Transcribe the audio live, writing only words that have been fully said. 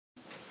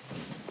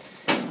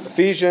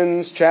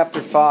Ephesians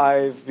chapter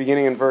 5,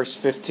 beginning in verse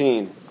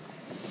 15.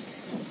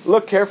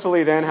 Look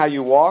carefully then how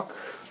you walk,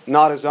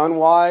 not as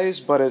unwise,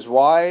 but as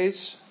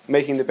wise,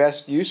 making the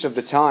best use of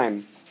the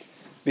time,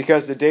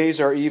 because the days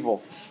are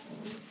evil.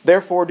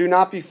 Therefore do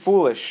not be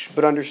foolish,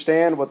 but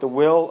understand what the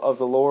will of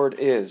the Lord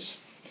is.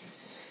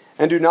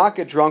 And do not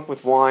get drunk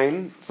with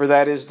wine, for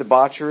that is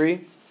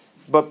debauchery,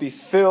 but be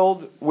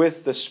filled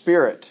with the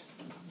Spirit,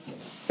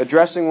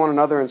 addressing one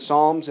another in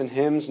psalms and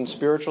hymns and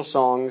spiritual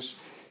songs,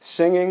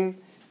 singing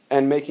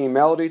and making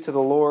melody to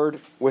the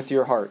Lord with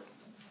your heart,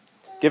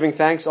 giving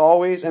thanks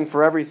always and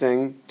for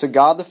everything to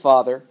God the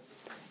Father,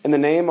 in the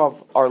name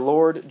of our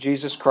Lord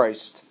Jesus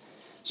Christ,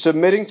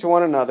 submitting to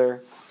one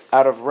another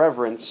out of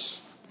reverence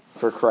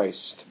for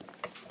Christ.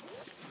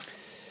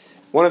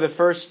 One of the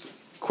first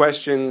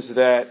questions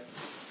that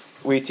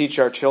we teach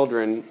our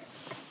children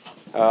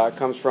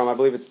comes from, I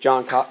believe it's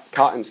John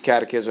Cotton's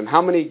Catechism.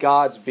 How many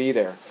gods be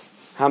there?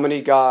 How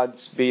many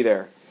gods be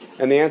there?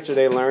 And the answer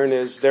they learn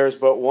is there's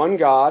but one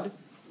God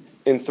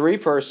in three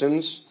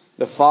persons,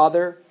 the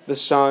Father, the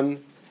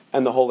Son,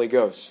 and the Holy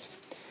Ghost.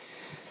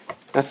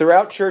 Now,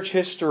 throughout church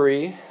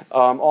history,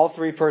 all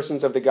three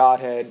persons of the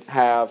Godhead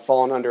have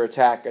fallen under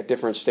attack at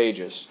different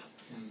stages.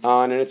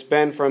 And it's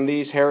been from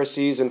these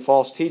heresies and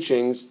false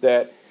teachings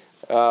that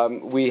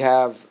we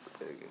have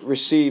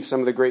received some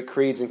of the great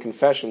creeds and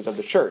confessions of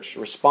the church,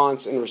 in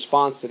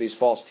response to these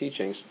false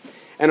teachings.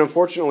 And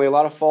unfortunately, a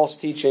lot of false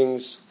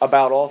teachings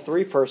about all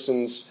three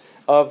persons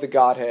of the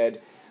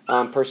Godhead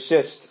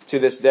persist to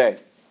this day.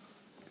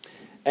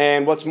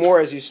 And what's more,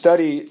 as you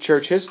study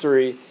church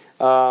history,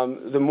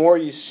 the more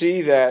you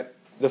see that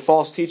the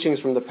false teachings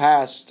from the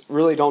past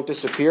really don't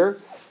disappear.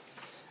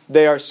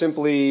 They are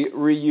simply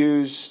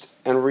reused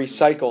and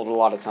recycled a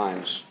lot of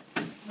times.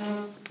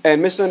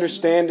 And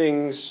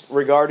misunderstandings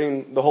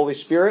regarding the Holy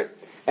Spirit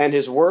and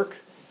His work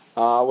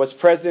was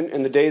present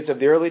in the days of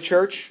the early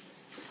church,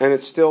 and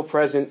it's still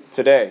present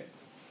today.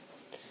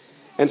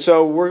 And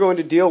so we're going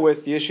to deal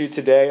with the issue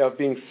today of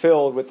being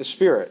filled with the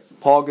Spirit.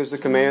 Paul gives the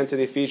command to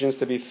the Ephesians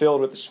to be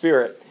filled with the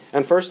Spirit.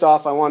 And first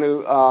off, I want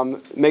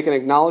to make an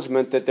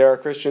acknowledgement that there are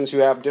Christians who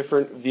have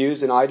different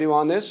views than I do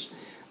on this.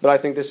 But I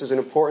think this is an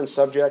important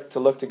subject to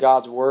look to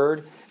God's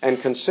Word and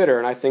consider.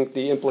 And I think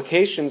the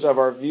implications of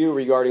our view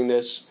regarding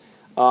this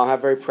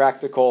have very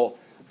practical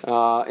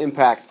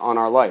impact on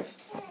our life.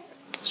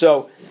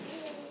 So,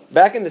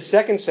 back in the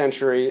 2nd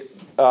century,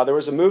 there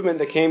was a movement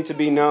that came to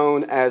be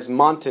known as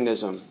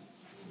Montanism.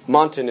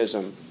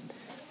 Montanism.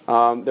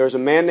 There was a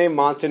man named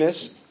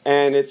Montanus,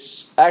 and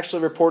it's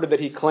actually reported that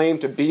he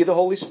claimed to be the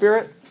Holy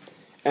Spirit,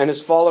 and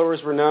his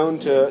followers were known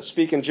to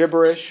speak in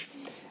gibberish,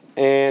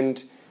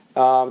 and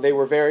they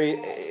were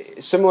very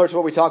similar to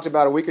what we talked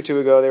about a week or two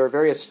ago. They were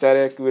very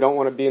aesthetic. We don't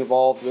want to be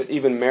involved with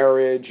even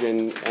marriage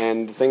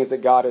and things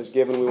that God has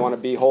given. We want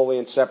to be holy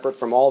and separate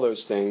from all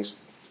those things.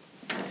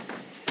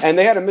 And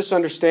they had a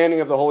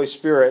misunderstanding of the Holy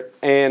Spirit,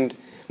 and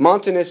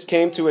Montanists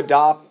came to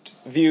adopt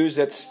views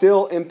that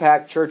still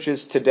impact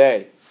churches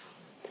today.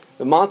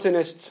 The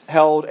Montanists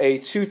held a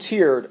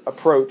two-tiered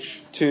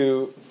approach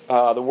to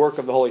the work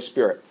of the Holy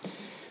Spirit.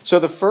 So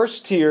the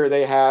first tier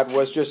they had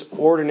was just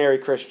ordinary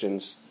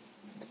Christians.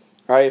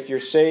 Right? If you're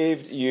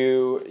saved,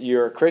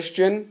 you're a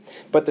Christian.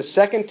 But the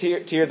second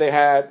tier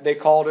they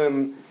called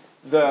them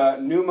the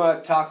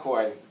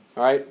pneumatakoi.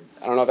 All right?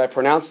 I don't know if I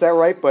pronounced that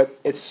right, but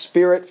it's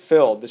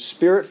Spirit-filled. The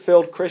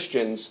Spirit-filled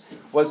Christians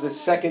was the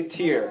second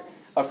tier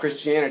of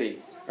Christianity.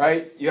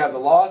 Right? You have the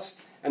lost,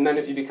 and then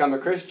if you become a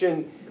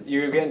Christian,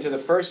 you get into the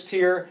first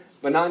tier,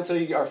 but not until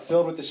you are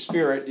filled with the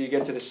Spirit do you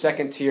get to the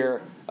second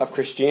tier of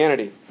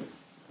Christianity.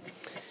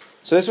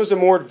 So this was a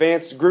more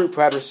advanced group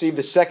who had received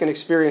a second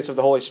experience of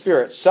the Holy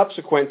Spirit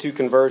subsequent to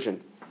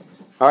conversion.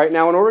 All right,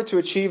 now in order to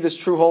achieve this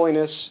true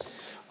holiness,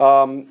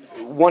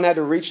 one had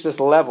to reach this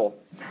level.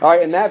 All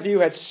right, and that view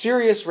had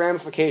serious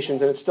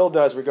ramifications, and it still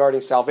does,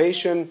 regarding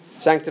salvation,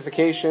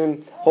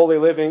 sanctification, holy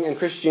living, and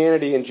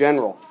Christianity in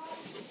general.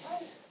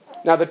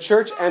 Now, the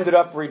church ended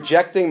up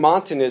rejecting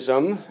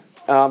Montanism,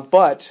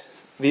 but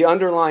the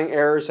underlying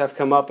errors have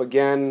come up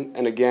again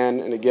and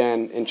again and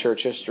again in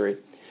church history.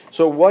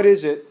 So what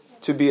is it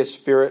to be a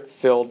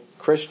Spirit-filled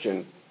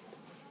Christian?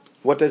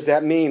 What does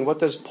that mean? What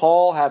does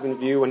Paul have in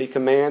view when he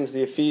commands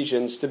the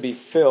Ephesians to be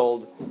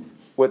filled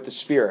with the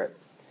Spirit?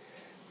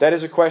 That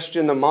is a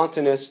question the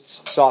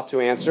Montanists sought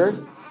to answer,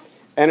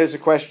 and it is a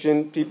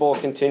question people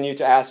continue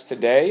to ask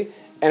today,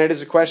 and it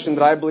is a question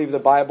that I believe the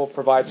Bible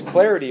provides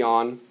clarity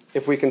on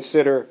if we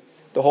consider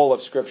the whole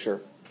of Scripture.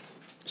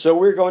 So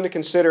we're going to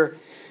consider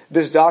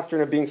this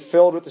doctrine of being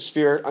filled with the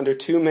Spirit under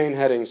two main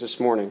headings this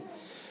morning.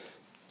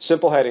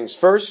 Simple headings.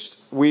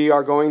 First, we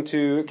are going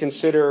to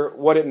consider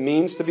what it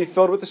means to be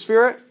filled with the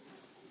Spirit,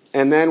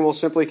 and then we'll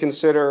simply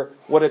consider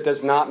what it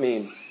does not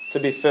mean to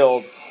be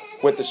filled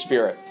with the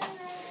Spirit.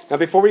 Now,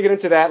 before we get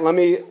into that, let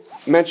me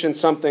mention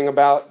something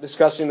about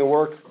discussing the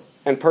work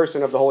and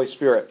person of the Holy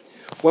Spirit.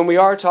 When we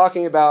are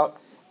talking about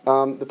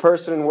the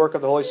person and work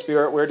of the Holy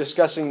Spirit, we're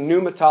discussing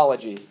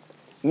pneumatology.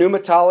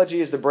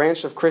 Pneumatology is the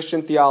branch of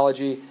Christian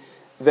theology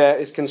that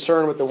is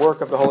concerned with the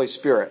work of the Holy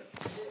Spirit.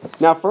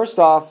 Now, first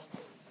off,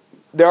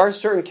 there are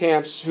certain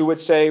camps who would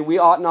say we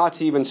ought not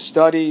to even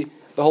study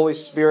the Holy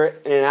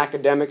Spirit in an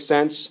academic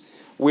sense.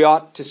 We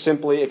ought to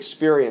simply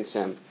experience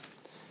Him.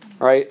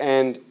 Right?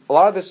 And a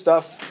lot of this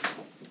stuff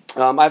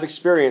I've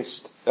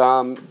experienced.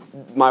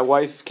 My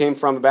wife came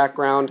from a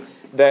background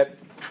that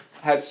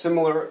had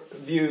similar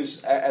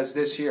views as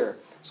this here.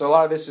 So a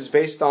lot of this is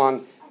based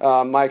on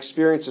my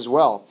experience as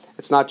well.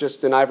 It's not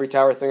just an ivory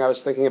tower thing I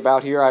was thinking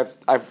about here.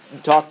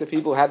 I've talked to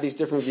people who have these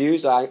different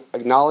views. I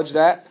acknowledge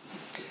that.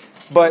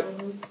 But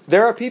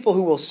there are people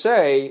who will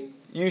say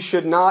you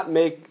should not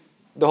make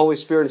the Holy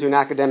Spirit into an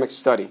academic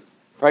study.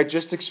 Right?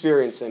 Just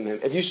experiencing Him.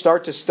 If you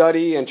start to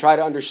study and try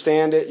to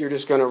understand it, you're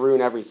just going to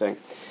ruin everything.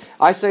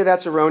 I say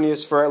that's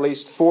erroneous for at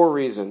least 4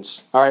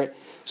 reasons. All right?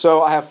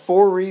 So I have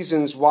 4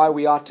 reasons why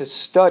we ought to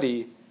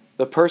study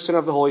the person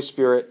of the Holy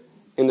Spirit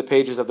in the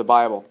pages of the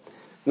Bible.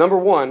 Number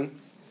 1,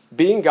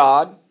 being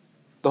God,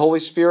 the Holy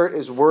Spirit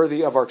is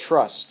worthy of our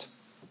trust.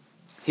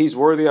 He's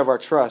worthy of our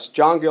trust.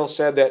 John Gill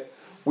said that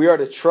we are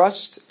to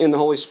trust in the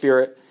Holy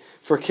Spirit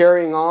for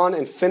carrying on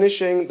and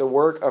finishing the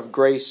work of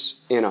grace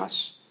in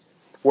us.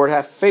 We're to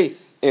have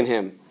faith in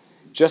Him,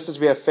 just as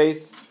we have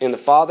faith in the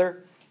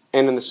Father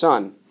and in the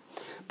Son.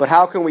 But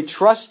how can we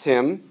trust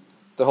Him,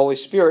 the Holy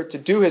Spirit, to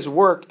do His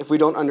work if we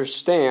don't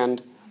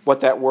understand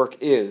what that work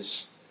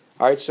is?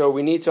 All right, so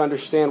we need to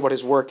understand what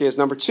His work is.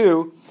 Number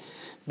 2,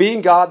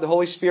 being God, the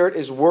Holy Spirit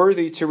is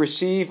worthy to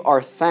receive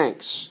our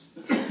thanks.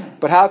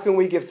 But how can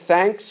we give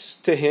thanks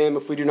to Him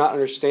if we do not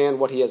understand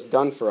what He has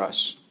done for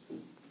us?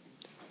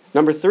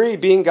 Number 3,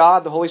 being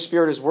God, the Holy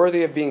Spirit is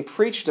worthy of being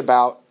preached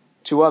about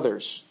to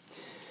others.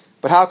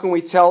 But how can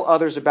we tell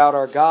others about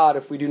our God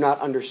if we do not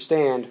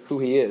understand who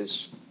He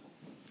is?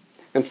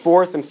 And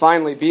 4th and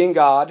finally, being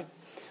God,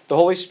 the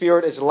Holy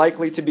Spirit is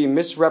likely to be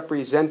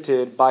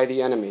misrepresented by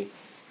the enemy.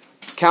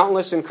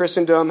 Countless in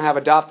Christendom have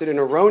adopted an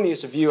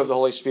erroneous view of the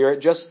Holy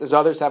Spirit, just as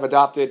others have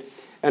adopted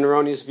an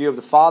erroneous view of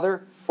the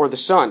Father or the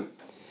Son.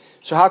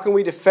 So how can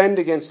we defend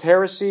against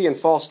heresy and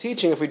false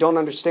teaching if we don't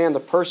understand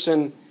the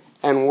person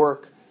and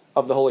work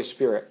of the Holy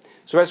Spirit?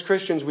 So as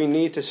Christians, we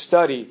need to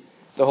study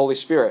the Holy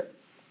Spirit.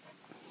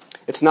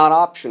 It's not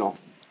optional.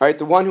 Right?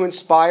 The one who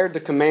inspired the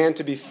command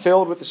to be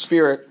filled with the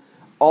Spirit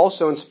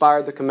also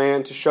inspired the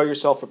command to show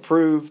yourself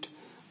approved,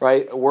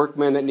 right? A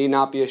workman that need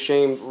not be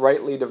ashamed,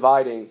 rightly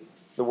dividing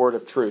the word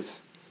of truth.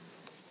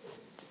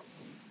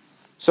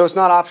 So it's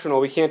not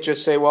optional. We can't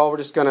just say, well, we're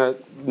just going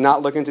to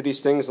not look into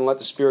these things and let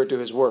the Spirit do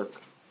His work.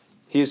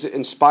 He's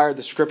inspired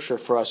the Scripture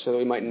for us so that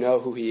we might know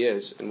who He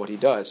is and what He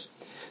does.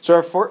 So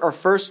our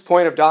first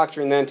point of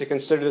doctrine then to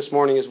consider this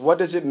morning is, what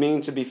does it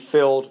mean to be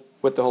filled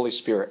with the Holy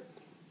Spirit?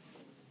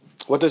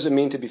 What does it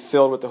mean to be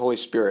filled with the Holy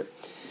Spirit?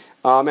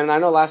 And I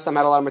know last time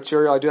I had a lot of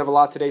material. I do have a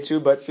lot today too,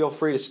 but feel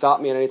free to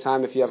stop me at any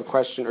time if you have a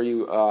question or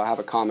you have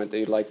a comment that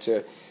you'd like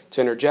to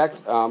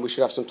interject. We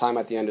should have some time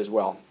at the end as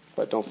well,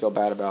 but don't feel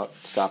bad about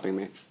stopping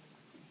me.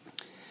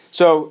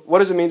 So, what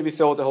does it mean to be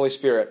filled with the Holy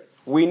Spirit?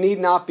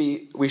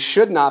 We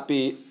should not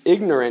be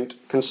ignorant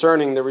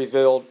concerning the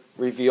revealed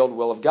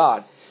will of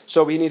God.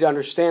 So we need to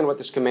understand what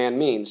this command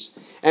means.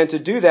 And to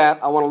do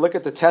that, I want to look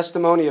at the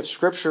testimony of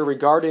Scripture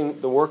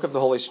regarding the work of the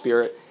Holy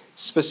Spirit,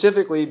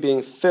 specifically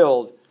being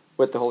filled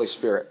with the Holy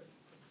Spirit.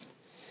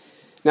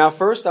 Now,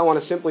 first, I want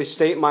to simply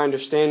state my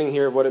understanding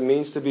here of what it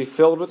means to be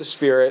filled with the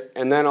Spirit,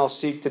 and then I'll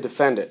seek to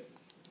defend it.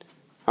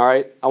 All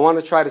right? I want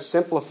to try to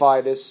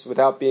simplify this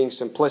without being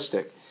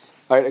simplistic.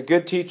 All right? A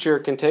good teacher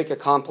can take a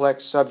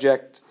complex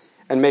subject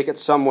and make it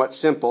somewhat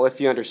simple if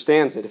he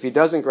understands it. If he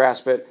doesn't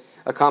grasp it,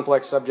 a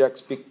complex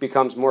subject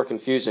becomes more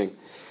confusing.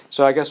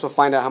 So I guess we'll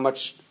find out how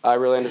much I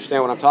really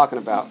understand what I'm talking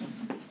about.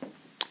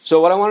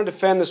 So what I want to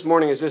defend this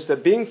morning is this,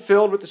 that being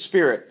filled with the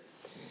Spirit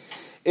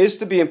is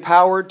to be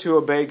empowered to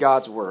obey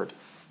God's word.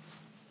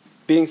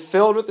 Being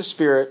filled with the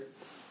Spirit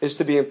is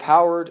to be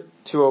empowered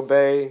to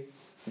obey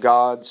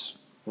God's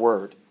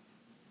word.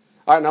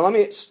 All right, now let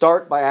me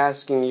start by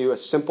asking you a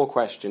simple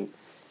question.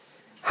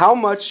 How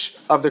much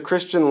of the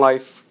Christian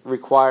life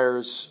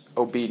requires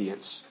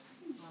obedience?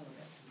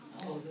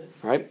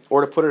 Right?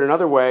 Or to put it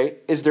another way,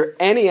 is there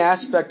any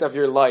aspect of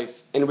your life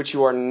in which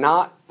you are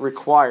not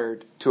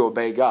required to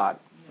obey God?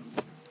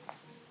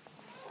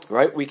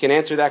 Right? We can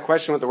answer that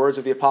question with the words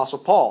of the Apostle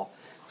Paul.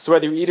 So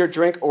whether you eat or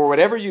drink or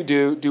whatever you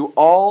do, do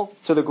all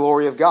to the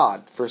glory of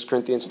God. 1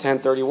 Corinthians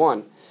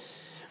 10:31.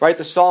 Right?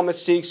 The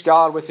psalmist seeks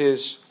God with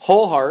his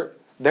whole heart.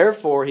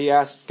 Therefore, he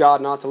asks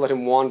God not to let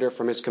him wander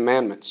from His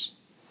commandments.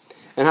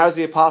 And how does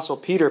the Apostle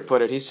Peter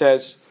put it? He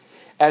says,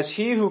 as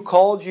He who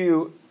called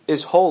you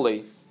is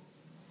holy,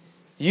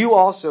 you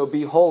also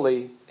be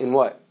holy in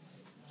what?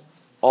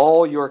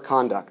 All your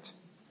conduct.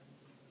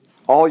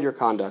 All your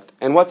conduct.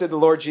 And what did the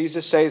Lord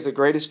Jesus say is the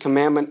greatest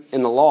commandment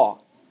in the law?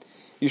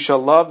 You shall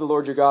love the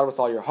Lord your God with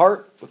all your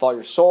heart, with all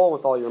your soul,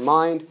 with all your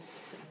mind,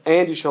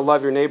 and you shall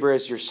love your neighbor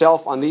as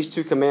yourself. On these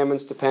 2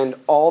 commandments depend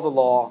all the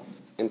law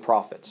and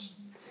prophets.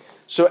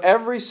 So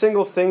every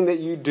single thing that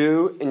you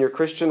do in your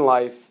Christian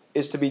life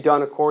is to be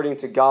done according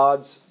to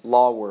God's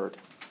law word.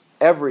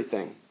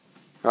 Everything.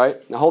 All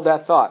right? Now hold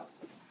that thought.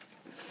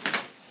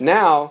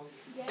 Now,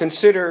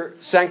 consider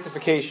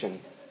sanctification.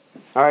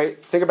 All right,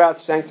 think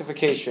about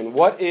sanctification.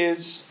 What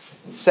is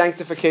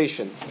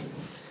sanctification?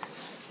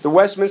 The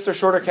Westminster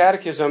Shorter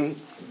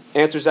Catechism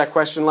answers that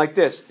question like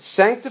this.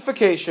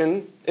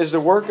 Sanctification is the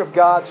work of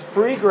God's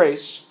free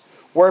grace,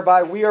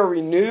 whereby we are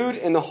renewed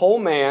in the whole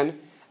man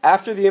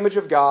after the image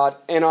of God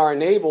and are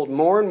enabled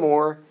more and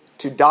more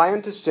to die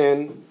unto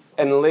sin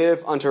and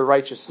live unto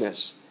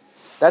righteousness.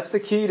 That's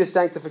the key to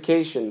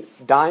sanctification.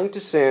 Dying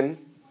to sin,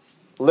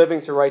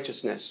 living to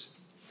righteousness.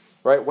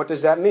 Right? What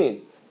does that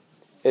mean?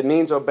 It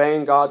means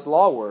obeying God's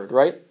law word,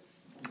 right?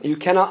 You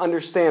cannot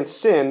understand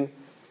sin,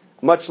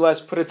 much less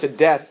put it to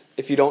death,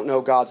 if you don't know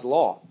God's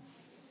law.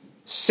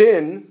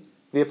 Sin,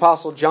 the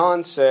Apostle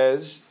John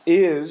says,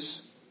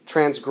 is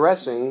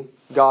transgressing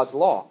God's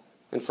law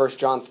in 1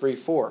 John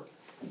 3:4.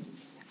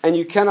 And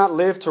you cannot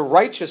live to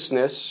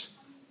righteousness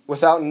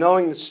without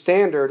knowing the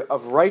standard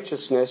of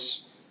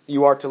righteousness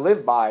you are to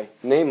live by,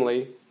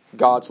 namely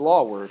God's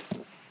law word.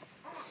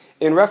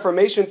 In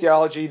Reformation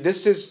theology,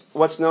 this is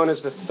what's known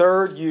as the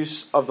third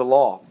use of the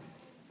law,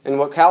 and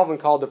what Calvin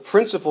called the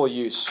principal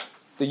use,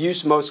 the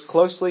use most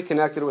closely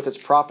connected with its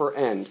proper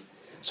end.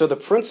 So the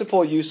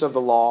principal use of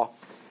the law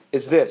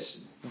is this: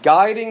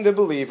 guiding the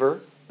believer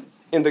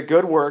in the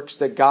good works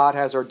that God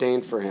has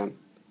ordained for him.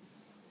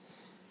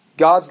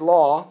 God's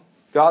law,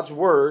 God's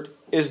word,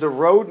 is the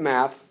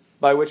roadmap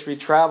by which we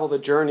travel the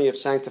journey of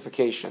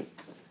sanctification.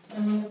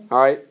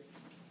 All right?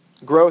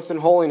 Growth in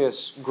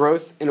holiness,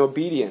 growth in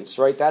obedience,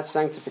 right? That's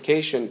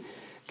sanctification.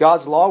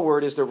 God's law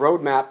word is the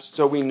roadmap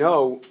so we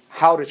know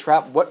how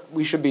to what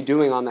we should be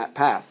doing on that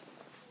path.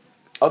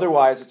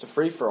 Otherwise, it's a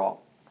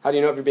free-for-all. How do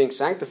you know if you're being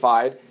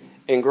sanctified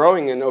and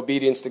growing in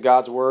obedience to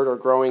God's word or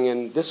growing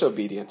in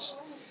disobedience?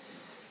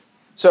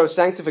 So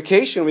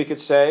sanctification, we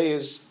could say,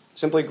 is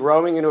simply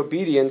growing in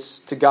obedience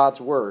to God's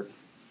word.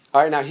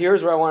 All right, now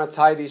here's where I want to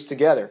tie these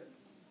together.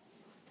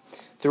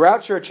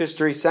 Throughout church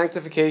history,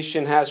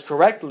 sanctification has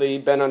correctly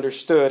been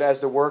understood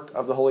as the work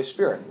of the Holy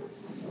Spirit.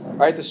 All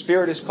right, the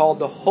Spirit is called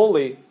the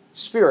Holy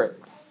Spirit,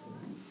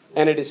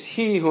 and it is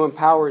He who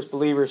empowers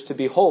believers to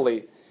be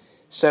holy,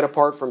 set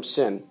apart from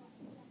sin.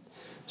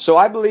 So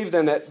I believe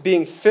then that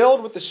being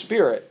filled with the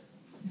Spirit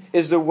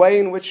is the way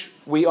in which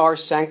we are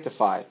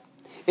sanctified.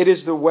 It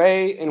is the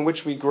way in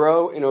which we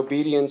grow in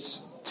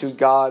obedience to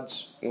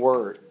God's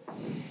word.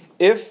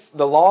 If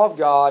the law of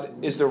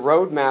God is the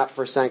roadmap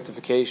for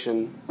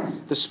sanctification,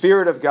 the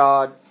Spirit of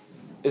God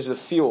is the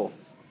fuel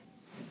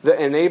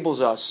that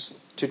enables us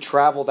to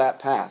travel that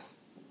path.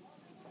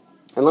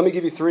 And let me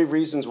give you 3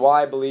 reasons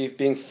why I believe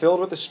being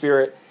filled with the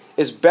Spirit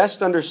is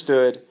best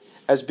understood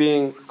as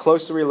being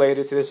closely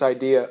related to this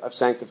idea of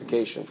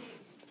sanctification.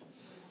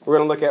 We're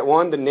going to look at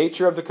 1, the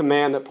nature of the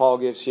command that Paul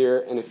gives here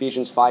in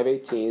Ephesians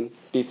 5:18,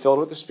 be filled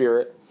with the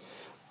Spirit.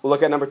 We'll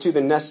look at number 2,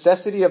 the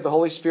necessity of the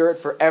Holy Spirit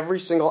for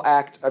every single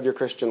act of your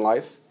Christian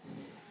life.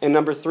 And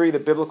number 3, the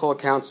biblical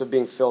accounts of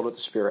being filled with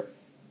the Spirit.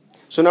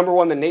 So number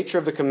 1, the nature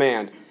of the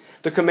command.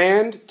 The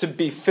command to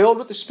be filled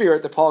with the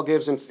Spirit that Paul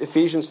gives in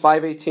Ephesians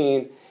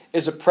 5:18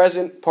 is a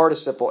present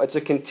participle. It's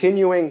a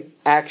continuing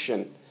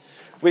action.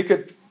 We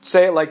could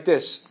say it like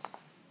this: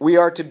 we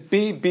are to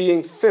be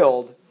being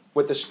filled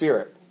with the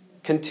Spirit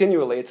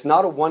continually. It's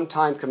not a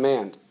one-time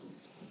command.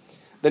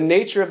 The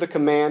nature of the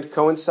command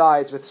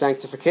coincides with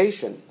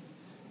sanctification,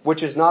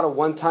 which is not a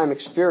one-time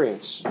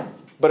experience,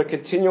 but a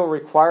continual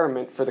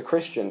requirement for the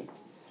Christian.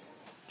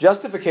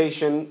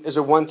 Justification is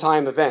a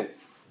one-time event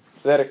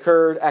that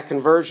occurred at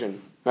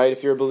conversion, right,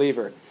 if you're a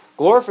believer.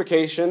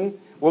 Glorification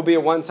will be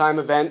a one-time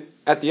event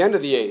at the end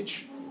of the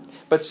age.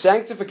 But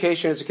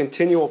sanctification is a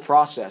continual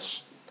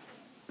process.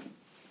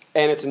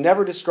 And it's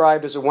never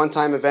described as a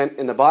one-time event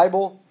in the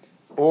Bible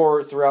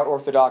or throughout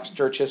Orthodox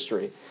church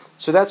history.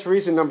 So that's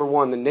reason number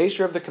 1. The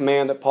nature of the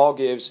command that Paul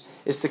gives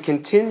is to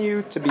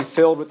continue to be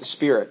filled with the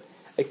Spirit.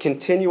 A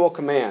continual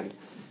command,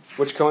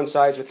 which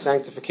coincides with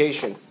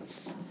sanctification.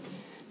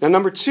 Now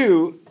number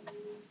 2,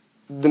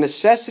 the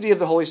necessity of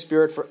the Holy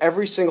Spirit for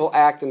every single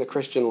act in the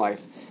Christian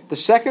life. The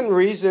second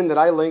reason that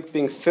I link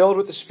being filled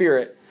with the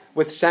Spirit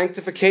with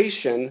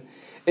sanctification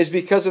is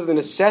because of the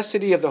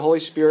necessity of the Holy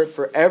Spirit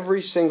for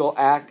every single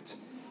act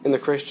in the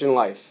Christian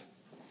life.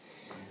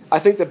 I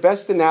think the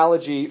best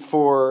analogy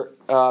for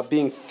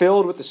being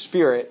filled with the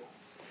Spirit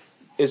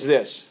is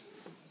this.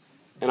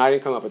 And I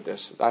didn't come up with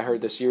this. I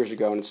heard this years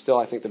ago, and it's still,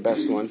 I think, the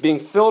best one. Being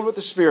filled with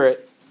the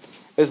Spirit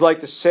is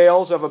like the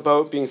sails of a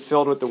boat being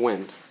filled with the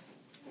wind.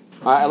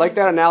 I like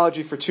that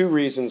analogy for 2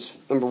 reasons.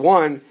 Number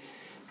 1,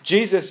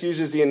 Jesus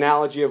uses the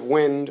analogy of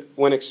wind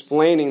when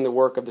explaining the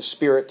work of the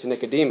Spirit to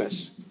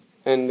Nicodemus.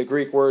 And the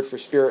Greek word for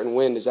spirit and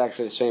wind is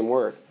actually the same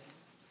word.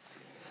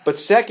 But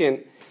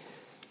second,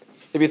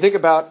 if you think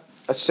about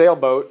a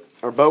sailboat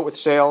or boat with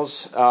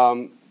sails,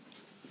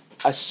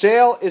 a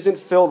sail isn't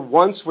filled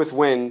once with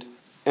wind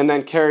and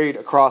then carried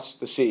across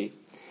the sea.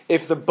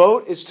 If the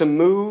boat is to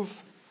move,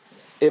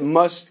 it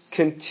must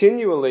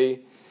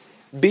continually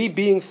be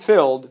being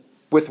filled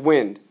with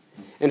wind.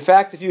 In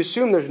fact, if you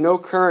assume there's no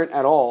current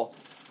at all,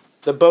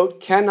 the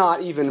boat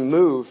cannot even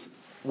move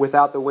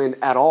without the wind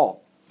at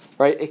all.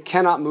 right? It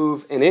cannot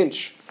move an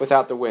inch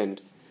without the wind.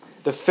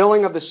 The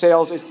filling of the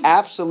sails is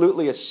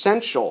absolutely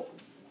essential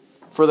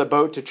for the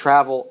boat to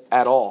travel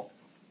at all.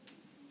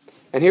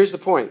 And here's the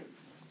point.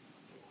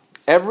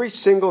 Every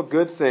single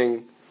good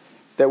thing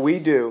that we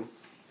do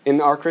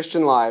in our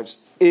Christian lives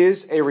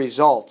is a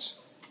result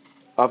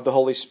of the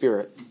Holy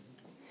Spirit.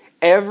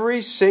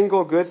 Every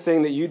single good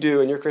thing that you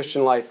do in your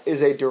Christian life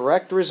is a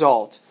direct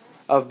result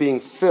of being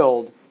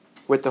filled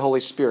with the Holy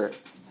Spirit.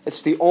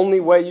 It's the only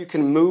way you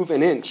can move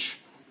an inch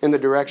in the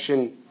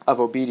direction of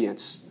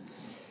obedience.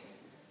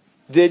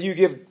 Did you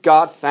give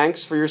God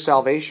thanks for your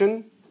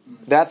salvation?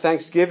 That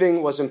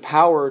thanksgiving was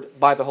empowered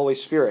by the Holy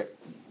Spirit.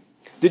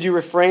 Did you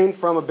refrain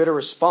from a bitter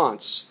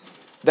response?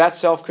 That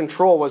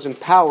self-control was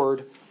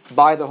empowered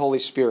by the Holy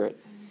Spirit.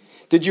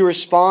 Did you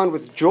respond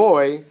with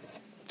joy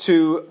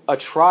to a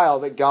trial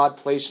that God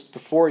placed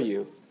before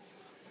you?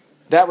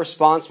 That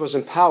response was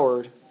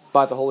empowered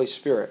by the Holy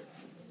Spirit.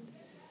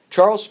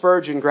 Charles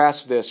Spurgeon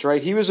grasped this,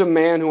 right? He was a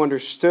man who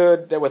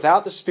understood that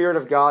without the Spirit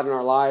of God in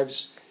our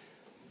lives,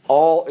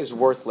 all is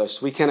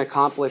worthless. We can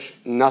accomplish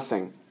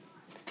nothing.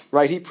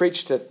 Right? He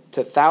preached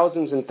to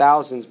thousands and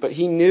thousands, but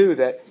he knew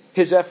that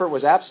his effort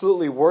was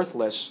absolutely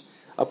worthless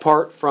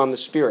apart from the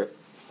Spirit.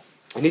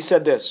 And he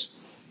said this,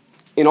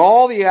 in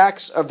all the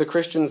acts of the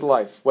Christian's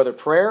life, whether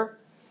prayer,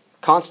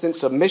 constant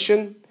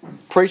submission,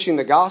 preaching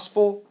the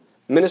gospel,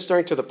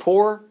 ministering to the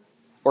poor,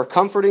 or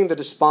comforting the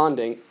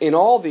desponding, in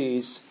all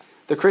these,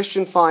 the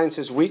Christian finds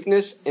his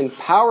weakness and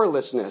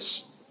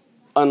powerlessness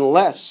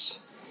unless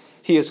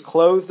he is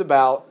clothed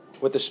about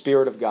with the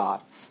Spirit of God.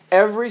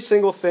 Every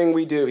single thing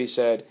we do, he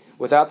said,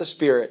 without the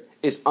Spirit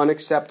is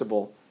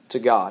unacceptable to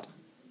God.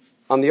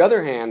 On the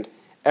other hand,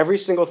 every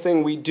single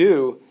thing we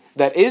do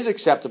that is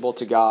acceptable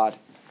to God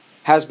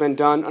has been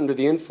done under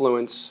the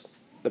influence,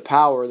 the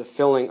power, the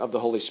filling of the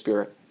Holy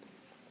Spirit.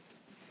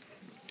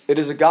 It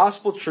is a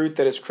gospel truth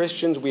that as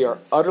Christians we are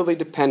utterly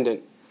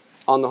dependent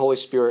on the Holy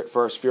Spirit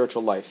for our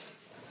spiritual life.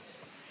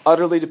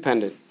 Utterly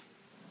dependent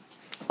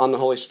on the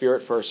Holy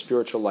Spirit for our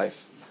spiritual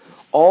life.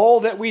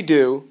 All that we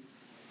do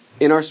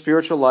in our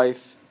spiritual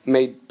life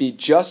may be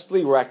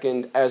justly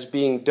reckoned as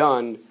being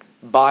done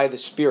by the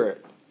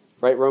Spirit.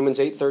 Right? Romans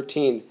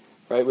 8:13,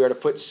 right? We are to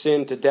put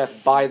sin to death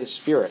by the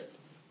Spirit.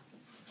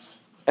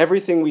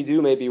 Everything we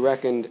do may be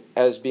reckoned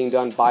as being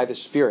done by the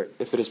Spirit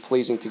if it is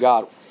pleasing to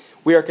God.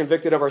 We are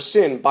convicted of our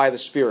sin by the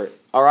Spirit.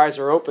 Our eyes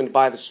are opened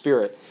by the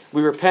Spirit.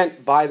 We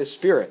repent by the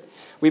Spirit.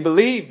 We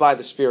believe by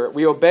the Spirit.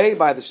 We obey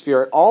by the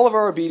Spirit. All of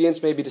our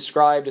obedience may be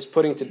described as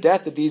putting to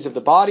death the deeds of the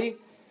body,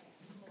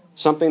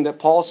 something that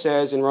Paul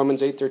says in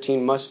Romans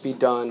 8:13 must be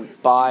done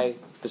by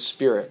the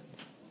Spirit.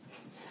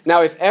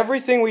 Now, if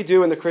everything we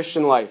do in the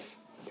Christian life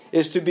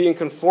is to be in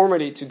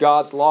conformity to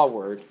God's law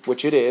word,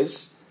 which it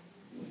is,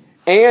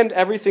 and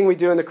everything we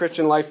do in the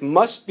Christian life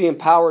must be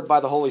empowered by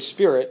the Holy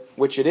Spirit,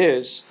 which it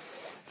is,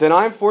 then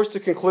I'm forced to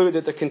conclude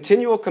that the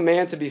continual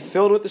command to be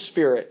filled with the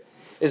Spirit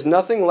is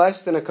nothing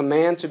less than a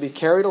command to be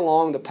carried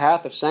along the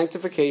path of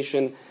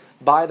sanctification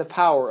by the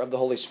power of the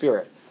Holy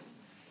Spirit.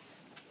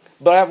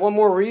 But I have one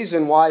more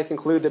reason why I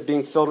conclude that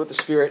being filled with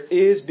the Spirit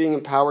is being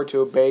empowered to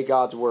obey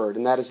God's word,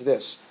 and that is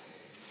this.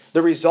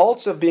 The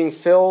results of being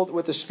filled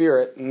with the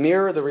Spirit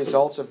mirror the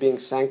results of being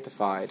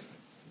sanctified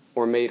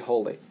or made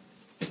holy.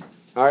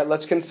 All right,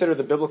 let's consider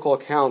the biblical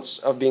accounts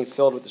of being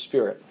filled with the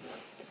Spirit.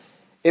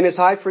 In his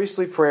high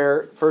priestly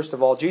prayer, first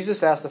of all,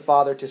 Jesus asked the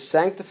Father to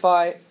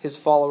sanctify his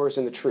followers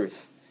in the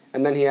truth.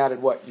 And then he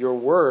added what? Your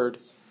word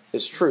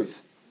is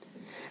truth.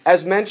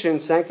 As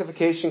mentioned,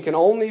 sanctification can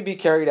only be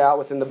carried out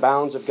within the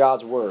bounds of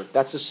God's word.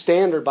 That's the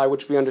standard by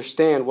which we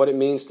understand what it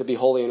means to be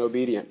holy and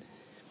obedient.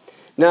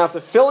 Now, if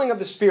the filling of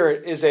the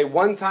Spirit is a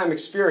one-time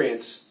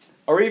experience,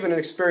 or even an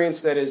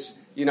experience that is,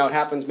 it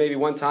happens maybe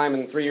one time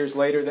and 3 years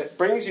later, that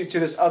brings you to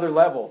this other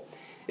level.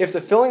 If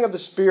the filling of the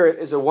Spirit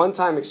is a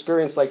one-time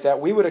experience like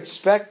that, we would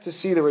expect to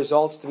see the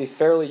results to be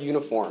fairly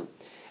uniform.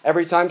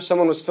 Every time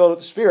someone was filled with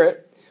the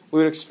Spirit, we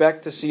would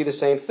expect to see the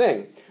same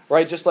thing.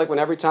 Right? Just like when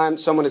every time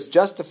someone is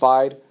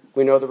justified,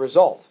 we know the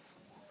result.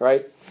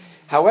 Right?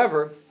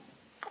 However,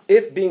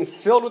 if being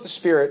filled with the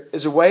Spirit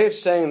is a way of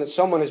saying that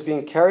someone is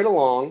being carried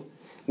along,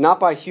 not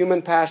by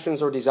human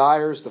passions or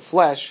desires, the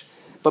flesh,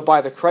 but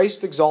by the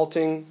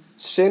Christ-exalting,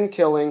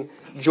 sin-killing,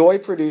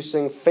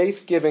 joy-producing,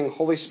 faith-giving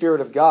Holy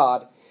Spirit of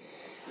God,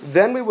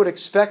 then we would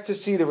expect to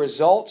see the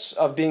results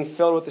of being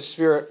filled with the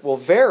Spirit will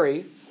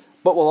vary,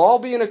 but will all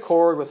be in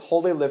accord with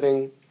holy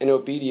living and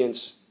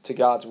obedience to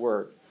God's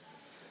Word.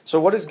 So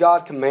what does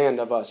God command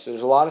of us?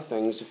 There's a lot of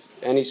things.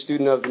 If any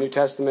student of the New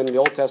Testament and the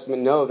Old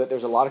Testament know that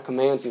there's a lot of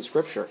commands in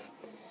Scripture.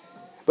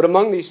 But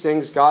among these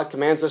things, God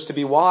commands us to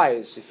be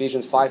wise,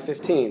 Ephesians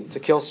 5:15, to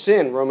kill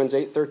sin, Romans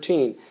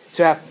 8:13,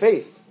 to have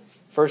faith,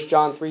 1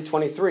 John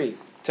 3:23,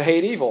 to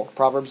hate evil,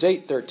 Proverbs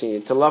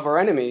 8:13, to love our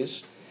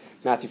enemies,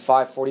 Matthew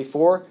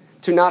 5:44,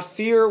 to not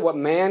fear what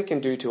man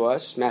can do to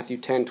us, Matthew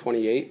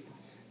 10:28,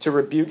 to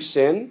rebuke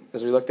sin,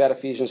 as we looked at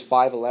Ephesians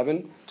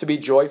 5:11, to be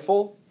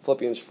joyful,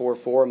 Philippians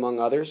 4:4, among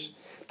others,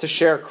 to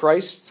share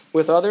Christ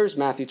with others,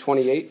 Matthew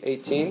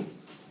 28:18,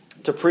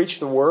 to preach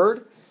the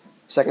word,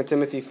 2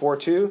 Timothy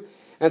 4:2,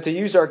 and to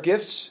use our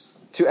gifts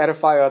to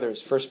edify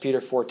others, 1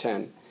 Peter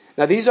 4:10.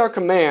 Now these are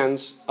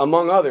commands,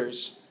 among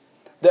others,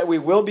 that we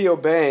will be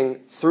obeying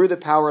through the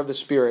power of the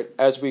Spirit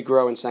as we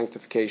grow in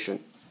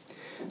sanctification.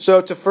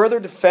 So to further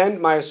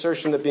defend my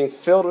assertion that being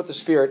filled with the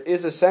Spirit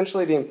is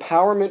essentially the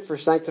empowerment for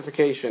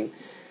sanctification,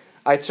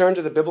 I turn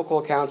to the biblical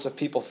accounts of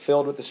people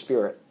filled with the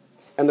Spirit.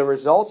 And the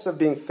results of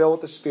being filled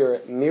with the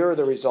Spirit mirror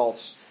the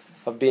results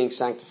of being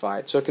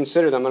sanctified. So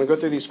consider them. I'm going to go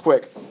through these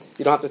quick.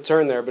 You don't have to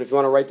turn there, but if you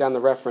want to write down the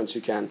reference,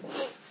 you can.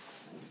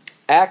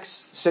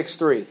 Acts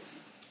 6:3.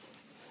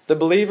 The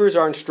believers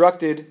are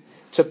instructed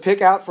to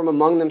pick out from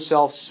among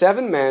themselves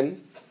 7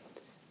 men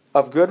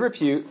of good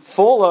repute,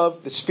 full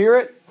of the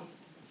Spirit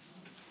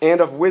and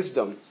of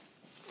wisdom.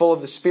 Full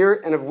of the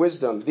Spirit and of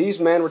wisdom. These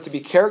men were to be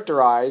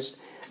characterized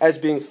as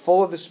being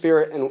full of the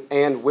Spirit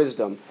and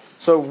wisdom.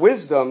 So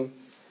wisdom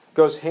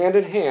goes hand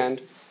in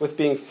hand with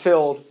being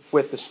filled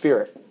with the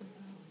Spirit.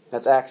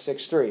 That's Acts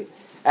 6:3.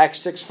 Acts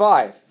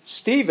 6:5.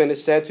 Stephen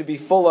is said to be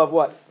full of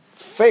what?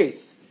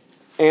 Faith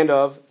and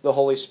of the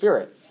Holy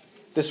Spirit.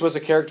 This was a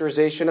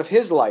characterization of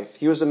his life.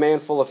 He was a man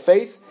full of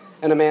faith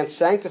and a man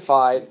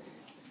sanctified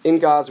in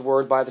God's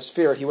word by the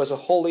Spirit. He was a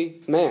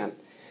holy man.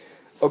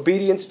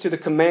 Obedience to the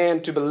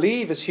command to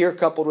believe is here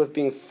coupled with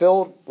being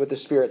filled with the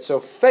Spirit. So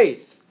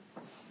faith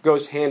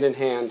goes hand in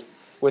hand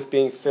with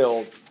being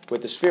filled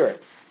with the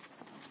Spirit.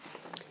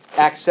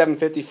 Acts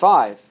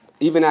 7:55.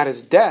 Even at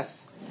his death,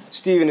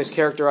 Stephen is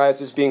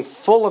characterized as being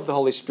full of the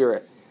Holy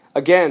Spirit.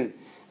 Again,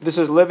 this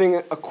is living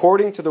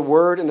according to the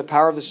word and the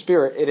power of the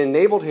Spirit. It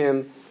enabled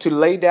him to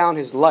lay down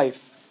his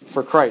life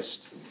for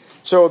Christ.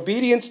 So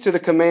obedience to the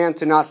command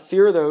to not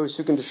fear those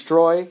who can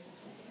destroy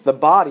the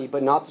body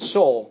but not the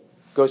soul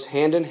goes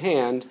hand in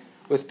hand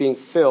with being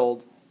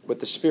filled with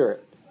the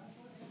Spirit.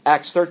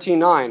 Acts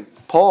 13:9.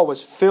 Paul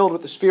was filled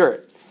with the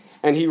Spirit,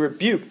 and he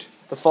rebuked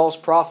the false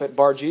prophet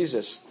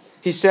Bar-Jesus.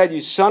 He said,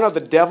 "You son of the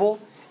devil,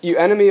 you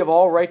enemy of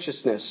all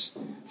righteousness,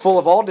 full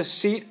of all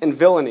deceit and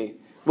villainy,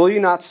 will you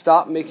not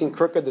stop making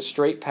crooked the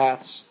straight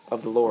paths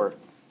of the Lord?"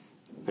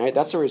 All right,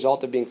 that's a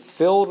result of being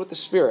filled with the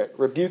Spirit.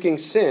 Rebuking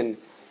sin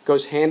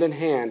goes hand in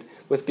hand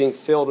with being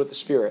filled with the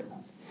Spirit.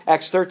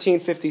 Acts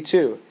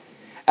 13:52.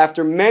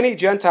 After many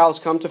Gentiles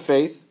come to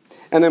faith,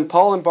 and then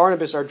Paul and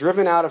Barnabas are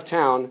driven out of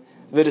town,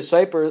 the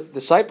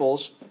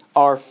disciples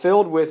are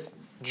filled with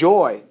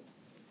joy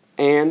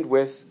and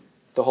with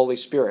the Holy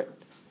Spirit.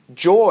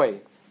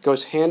 Joy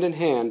goes hand in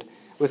hand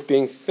with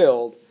being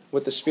filled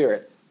with the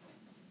Spirit.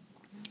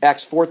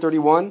 Acts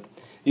 4:31,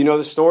 you know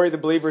the story. The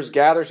believers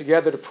gather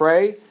together to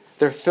pray.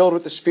 They're filled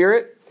with the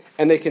Spirit,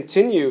 and they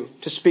continue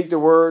to speak the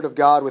word of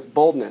God with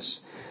boldness.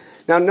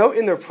 Now note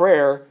in their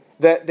prayer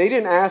that they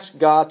didn't ask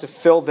God to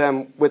fill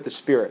them with the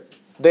Spirit.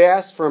 They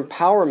asked for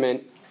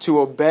empowerment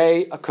to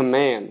obey a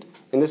command.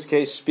 In this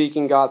case,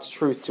 speaking God's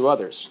truth to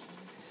others.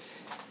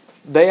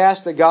 They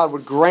asked that God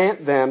would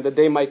grant them that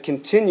they might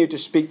continue to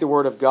speak the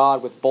word of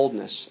God with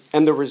boldness.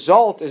 And the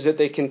result is that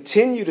they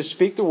continue to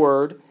speak the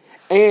word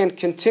and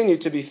continue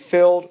to be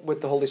filled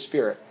with the Holy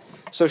Spirit.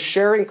 So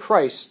sharing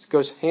Christ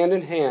goes hand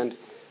in hand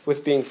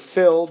with being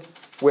filled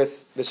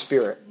with the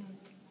Spirit.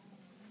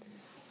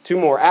 2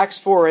 more. Acts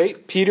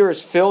 4:8. Peter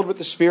is filled with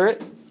the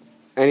Spirit,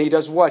 and he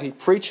does what? He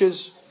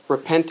preaches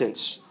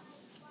repentance.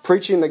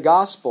 Preaching the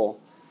gospel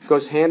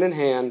goes hand in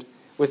hand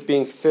with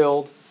being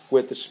filled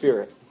with the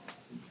Spirit.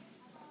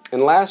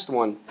 And last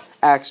one,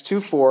 Acts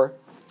 2:4,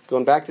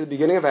 going back to the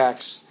beginning of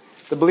Acts,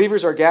 the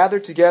believers are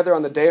gathered together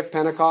on the day of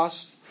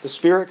Pentecost. The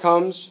Spirit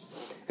comes,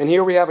 and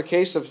here we have a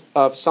case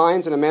of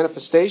signs and a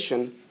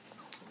manifestation.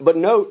 But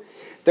note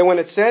that when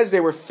it says they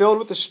were filled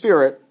with the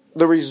Spirit,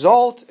 the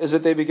result is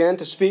that they began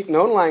to speak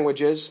known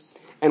languages.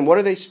 And what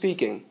are they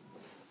speaking?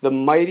 The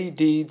mighty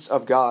deeds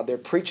of God. They're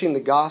preaching the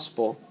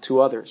gospel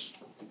to others.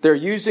 They're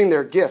using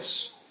their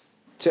gifts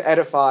to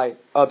edify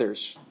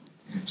others.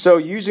 So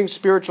using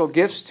spiritual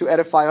gifts to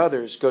edify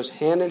others goes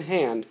hand in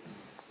hand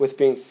with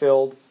being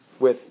filled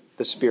with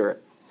the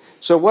Spirit.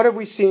 So what have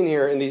we seen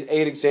here in these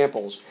 8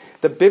 examples?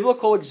 The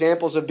biblical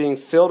examples of being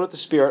filled with the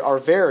Spirit are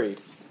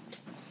varied,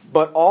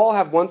 but all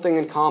have one thing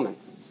in common.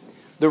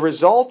 The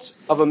result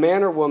of a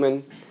man or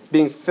woman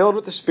being filled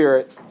with the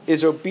Spirit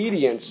is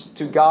obedience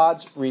to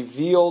God's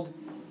revealed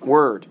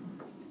word.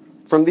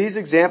 From these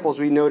examples,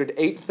 we noted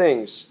 8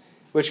 things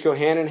which go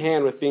hand in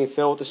hand with being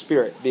filled with the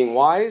Spirit. Being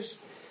wise,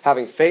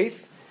 having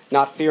faith,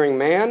 not fearing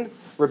man,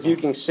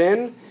 rebuking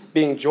sin,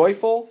 being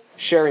joyful,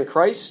 sharing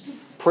Christ,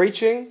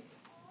 preaching,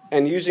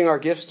 and using our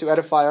gifts to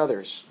edify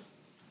others.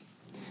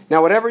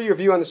 Now, whatever your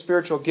view on the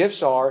spiritual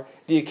gifts are,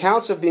 the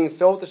accounts of being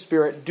filled with the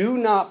Spirit do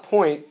not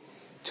point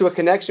to a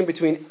connection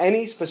between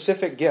any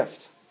specific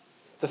gift.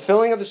 The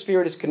filling of the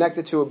Spirit is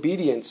connected to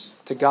obedience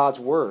to God's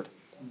Word.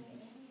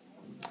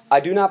 I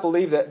do not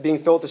believe that being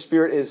filled with the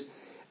Spirit is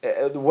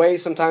the way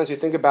sometimes we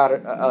think about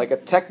it, like a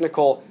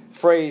technical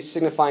phrase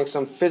signifying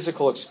some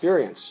physical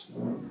experience,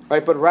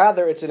 right? But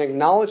rather it's an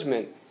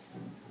acknowledgement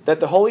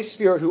that the Holy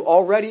Spirit, who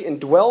already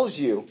indwells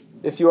you,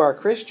 if you are a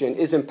Christian,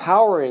 is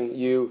empowering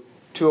you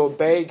to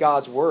obey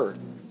God's word.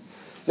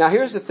 Now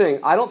here's the thing.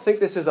 I don't think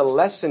this is a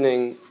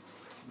lessening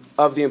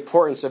of the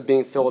importance of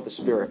being filled with the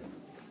Spirit.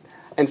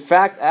 In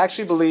fact, I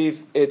actually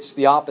believe it's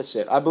the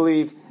opposite. I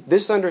believe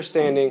this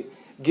understanding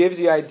gives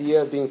the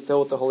idea of being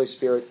filled with the Holy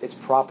Spirit its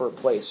proper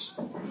place.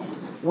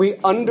 We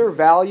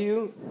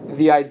undervalue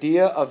the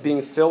idea of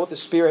being filled with the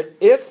Spirit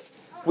if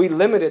we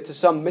limit it to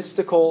some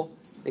mystical,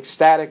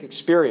 ecstatic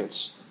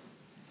experience.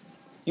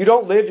 You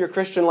don't live your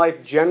Christian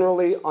life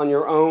generally on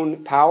your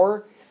own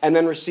power and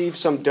then receive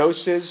some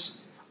doses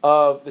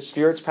of the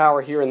Spirit's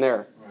power here and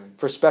there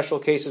for special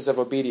cases of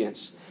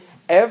obedience.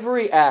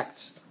 Every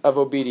act of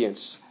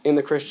obedience in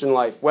the Christian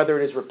life, whether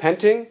it is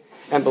repenting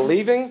and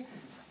believing,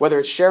 whether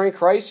it's sharing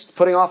Christ,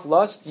 putting off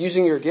lust,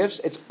 using your gifts,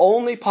 it's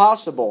only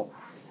possible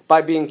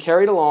by being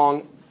carried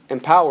along,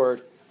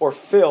 empowered, or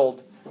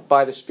filled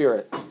by the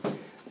Spirit.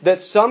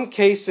 That some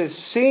cases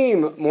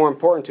seem more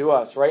important to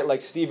us, right?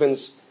 Like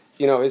Stephen's,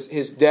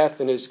 his death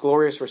and his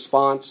glorious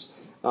response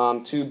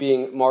to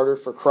being martyred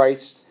for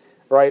Christ,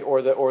 right?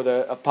 Or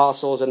the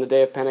apostles and the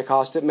day of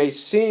Pentecost. It may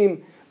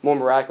seem more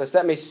miraculous.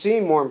 That may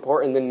seem more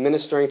important than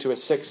ministering to a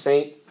sick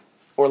saint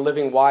or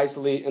living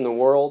wisely in the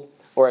world.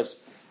 Or as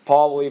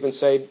Paul will even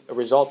say, a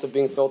result of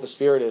being filled with the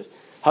Spirit is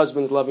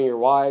husbands loving your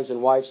wives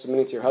and wives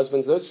submitting to your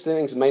husbands. Those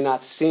things may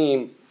not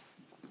seem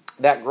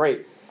that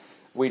great.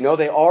 We know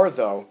they are,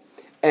 though.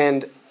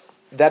 And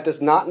that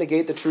does not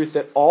negate the truth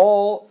that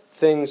all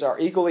things are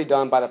equally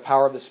done by the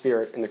power of the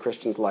Spirit in the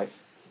Christian's life.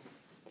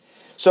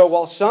 So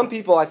while some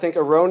people, I think,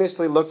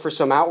 erroneously look for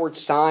some outward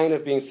sign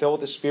of being filled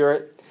with the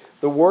Spirit,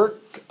 the work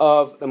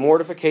of the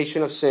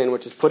mortification of sin,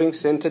 which is putting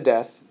sin to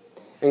death,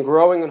 and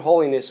growing in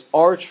holiness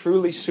are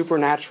truly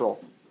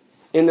supernatural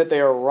in that they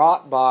are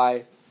wrought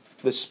by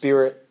the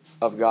Spirit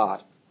of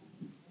God.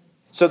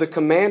 So the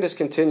command is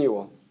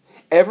continual.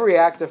 Every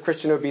act of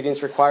Christian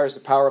obedience requires the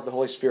power of the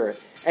Holy Spirit.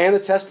 And the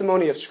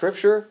testimony of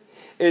Scripture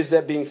is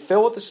that being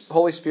filled with the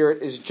Holy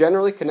Spirit is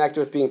generally connected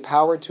with being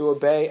powered to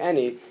obey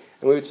any,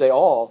 and we would say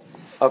all,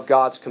 of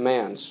God's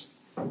commands.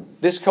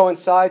 This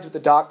coincides with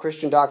the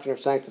Christian doctrine of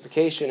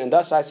sanctification, and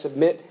thus I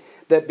submit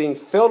that being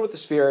filled with the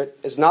Spirit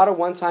is not a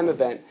one-time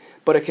event,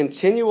 but a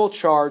continual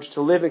charge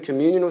to live in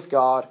communion with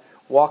God,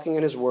 walking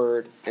in His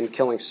Word, and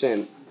killing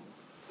sin.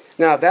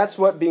 Now, if that's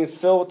what being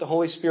filled with the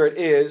Holy Spirit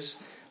is,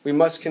 we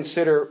must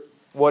consider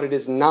what it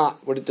does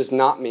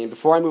not mean.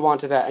 Before I move on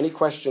to that, any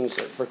questions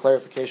for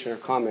clarification or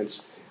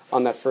comments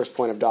on that first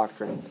point of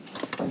doctrine?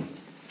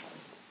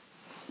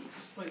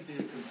 This might be a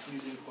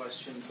confusing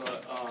question,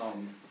 but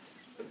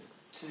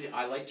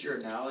I liked your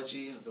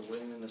analogy of the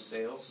wind and the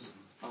sails.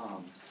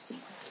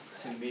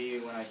 To me,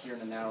 when I hear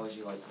an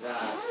analogy like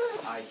that,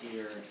 I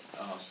hear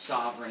a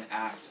sovereign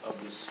act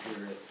of the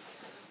Spirit,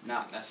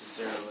 not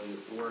necessarily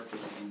working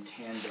in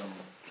tandem.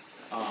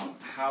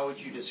 How would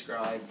you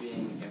describe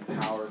being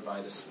empowered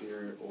by the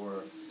Spirit,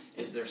 or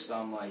is there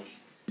some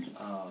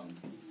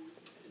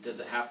does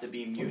it have to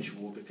be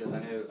mutual? Because I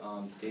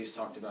know Dave's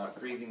talked about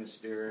grieving the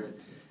Spirit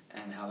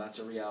and how that's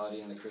a reality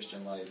in the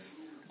Christian life.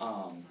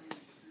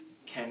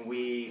 Can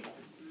we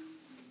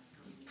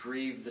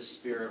grieve the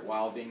Spirit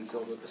while being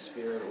filled with the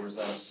Spirit, or is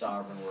that a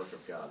sovereign work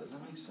of God? Does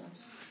that make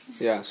sense?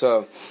 Yeah,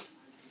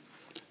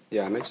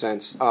 it makes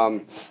sense.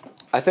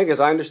 I think as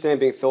I understand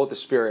being filled with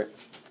the Spirit,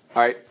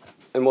 all right,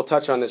 and we'll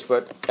touch on this,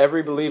 but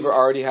every believer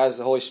already has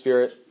the Holy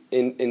Spirit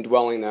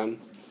indwelling them,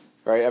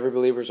 right? Every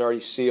believer is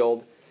already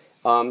sealed.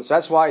 So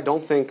that's why I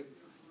don't think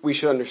we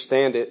should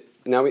understand it.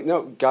 Now, we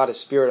know God is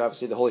Spirit.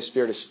 Obviously, the Holy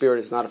Spirit is Spirit.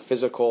 It's not a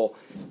physical,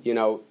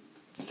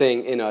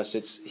 thing in us.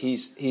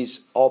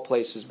 He's all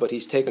places, but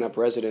He's taken up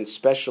residence,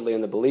 especially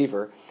in the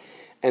believer.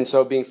 And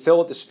so being filled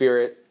with the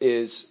Spirit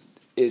is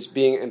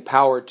being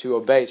empowered to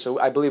obey. So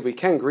I believe we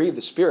can grieve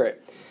the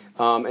Spirit,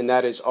 and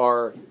that is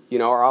our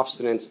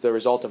obstinance, the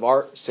result of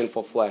our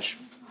sinful flesh.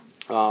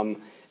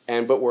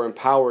 But we're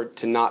empowered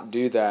to not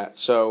do that.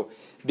 So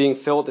being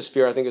filled with the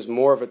Spirit, I think, is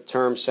more of a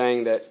term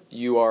saying that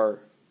you are,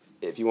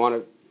 if you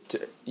want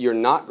to, you're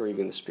not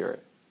grieving the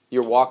Spirit.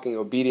 You're walking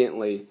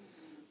obediently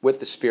with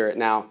the Spirit.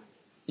 Now,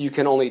 you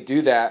can only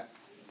do that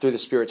through the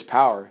Spirit's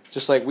power.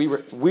 Just like we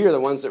are the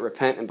ones that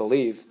repent and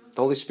believe.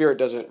 The Holy Spirit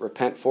doesn't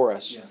repent for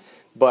us. Yeah.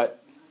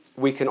 But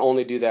we can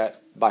only do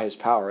that by His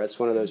power. That's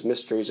one of those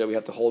mysteries that we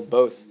have to hold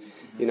both.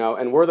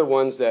 And we're the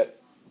ones that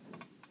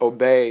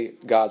obey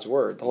God's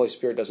Word. The Holy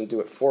Spirit doesn't do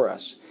it for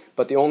us.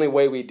 But the only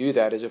way we do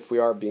that is if we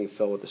are being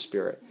filled with the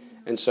Spirit.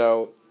 And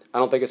so I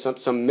don't think it's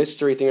some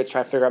mystery thing to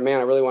try to figure out, man,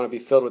 I really want to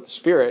be filled with the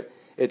Spirit.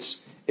 It's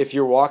if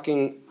you're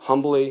walking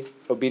humbly,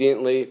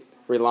 obediently,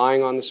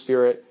 relying on the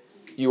Spirit,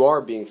 you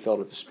are being filled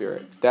with the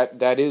Spirit.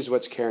 That is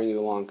what's carrying you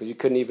along, because you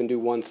couldn't even do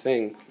one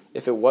thing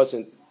if it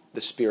wasn't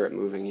the Spirit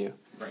moving you.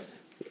 Right.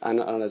 I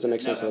don't know, does that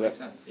make sense? That makes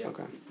sense, yeah.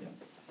 Okay. Yeah.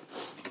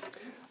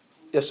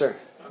 Yes, sir.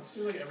 It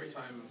seems like every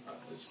time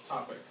this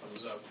topic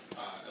comes up,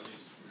 at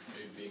least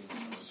maybe being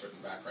from a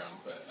certain background,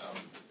 but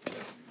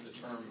the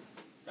term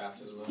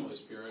baptism of the Holy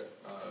Spirit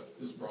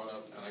is brought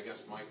up, and I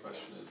guess my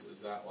question is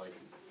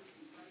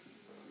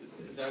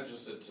that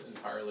just it's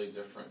entirely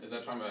different? Is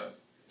that talking about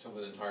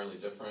something entirely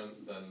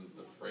different than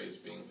the phrase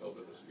being filled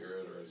with the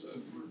Spirit, or is it?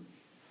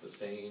 the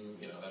same?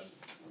 That's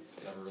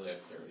never really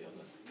had clarity on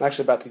that. I'm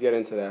actually about to get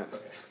into that.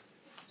 Okay.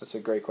 That's a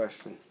great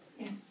question.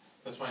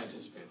 That's why I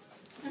anticipated.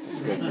 That's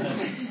good.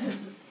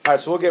 All right,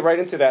 so we'll get right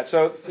into that.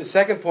 So the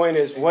second point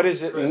is, what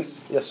is it? Chris,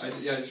 Yes. I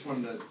just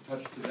wanted to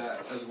touch to that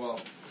as well.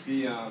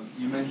 You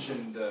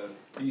mentioned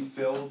be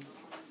filled,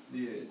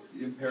 the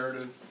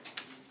imperative,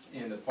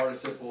 and the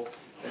participle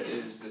that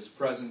is this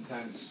present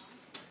tense,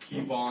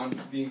 keep on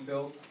being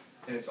filled,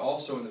 and it's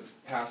also in the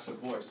passive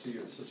voice. To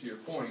your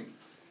point,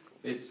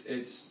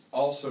 it's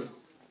also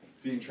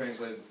being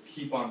translated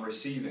keep on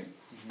receiving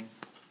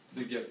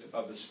the gift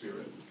of the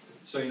Spirit.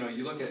 So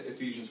you look at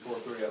Ephesians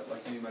 4:30,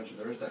 like you mentioned,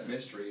 there is that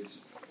mystery.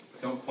 It's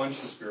don't quench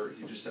the Spirit.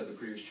 He just said the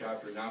previous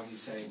chapter. Now he's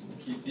saying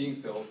keep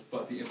being filled,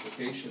 but the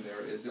implication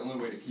there is the only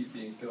way to keep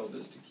being filled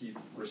is to keep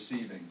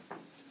receiving.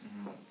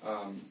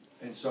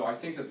 And so I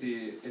think that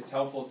it's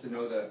helpful to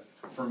know that,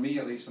 for me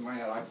at least in my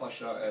head, I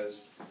flesh it out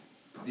as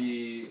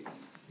the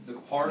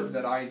part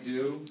that I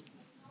do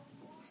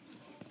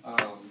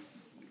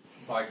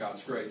by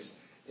God's grace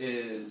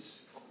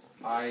is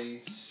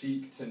I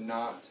seek to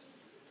not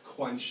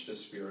quench the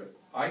Spirit.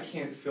 I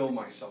can't fill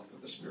myself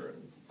with the Spirit.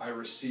 I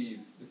receive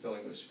the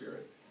filling of the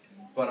Spirit.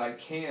 But I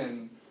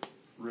can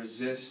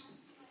resist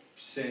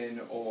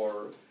sin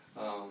or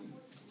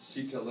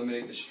seek to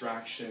eliminate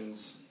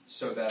distractions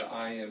so that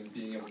I am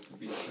being able to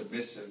be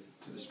submissive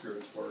to the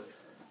Spirit's work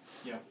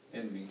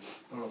in me.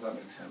 I don't know if that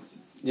makes sense.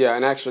 Yeah,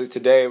 and actually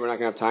today we're not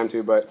going to have time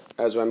to, but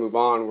as I move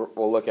on,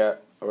 we'll look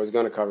at, I was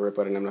going to cover it,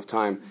 but I didn't have enough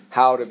time,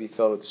 how to be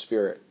filled with the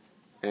Spirit.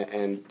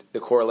 And the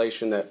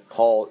correlation that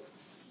Paul,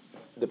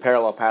 the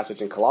parallel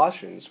passage in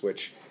Colossians,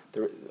 which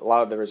a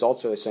lot of the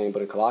results are the same,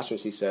 but in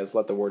Colossians he says,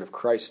 let the word of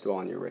Christ dwell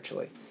in you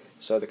richly.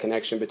 So the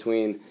connection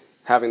between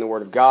having the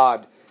word of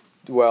God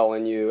dwell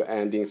in you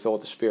and being filled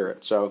with the Spirit.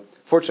 So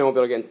fortunately I won't be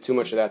able to get into too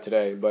much of that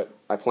today, but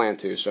I plan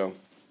to.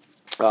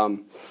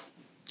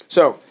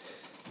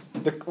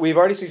 We've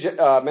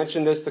already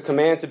mentioned this. The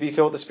command to be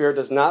filled with the Spirit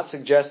does not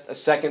suggest a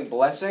second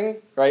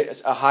blessing,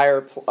 right? A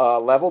higher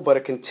level, but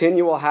a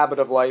continual habit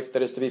of life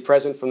that is to be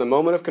present from the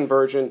moment of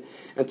conversion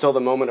until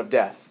the moment of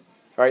death.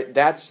 Right?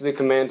 That's the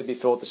command to be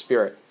filled with the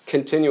Spirit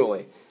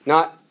continually,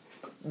 not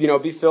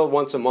be filled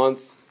once a month,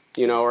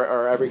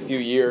 or every few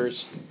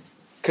years.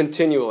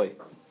 Continually,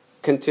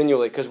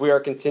 because we are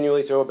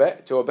continually to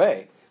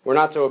obey. We're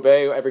not to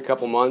obey every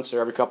couple months or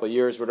every couple of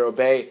years. We're to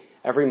obey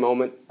every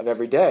moment of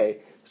every day.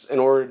 In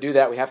order to do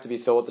that, we have to be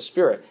filled with the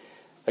Spirit.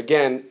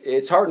 Again,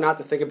 it's hard not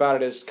to think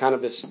about it as kind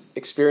of this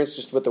experience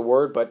just with the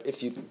Word, but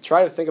if you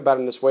try to think about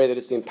it in this way, that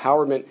it's the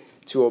empowerment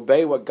to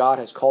obey what God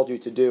has called you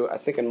to do, I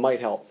think it might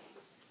help.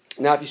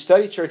 Now, if you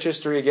study church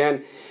history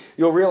again,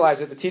 you'll realize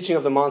that the teaching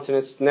of the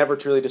Montanists never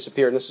truly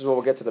disappeared, and this is where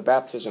we'll get to the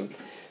baptism.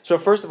 So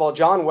first of all,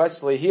 John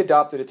Wesley, he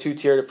adopted a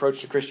two-tiered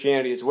approach to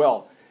Christianity as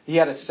well. He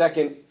had a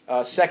second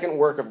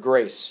work of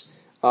grace.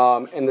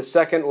 And the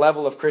second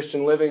level of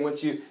Christian living,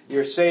 once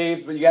you're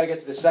saved, but you got to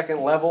get to the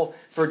second level.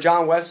 For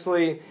John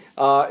Wesley,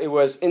 it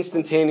was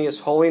instantaneous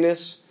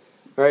holiness,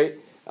 right?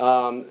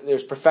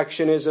 There's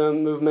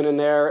perfectionism movement in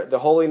there, the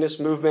holiness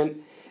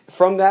movement.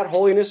 From that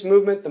holiness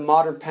movement, the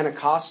modern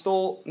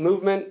Pentecostal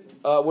movement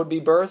would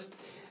be birthed.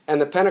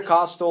 And the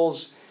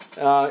Pentecostals,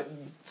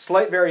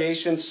 slight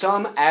variations,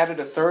 some added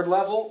a third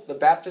level, the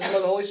baptism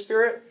of the Holy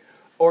Spirit,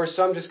 or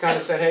some just kind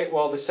of said, hey,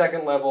 well, the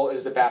second level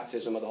is the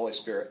baptism of the Holy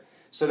Spirit.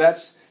 So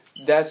that's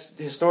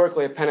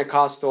historically a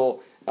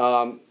Pentecostal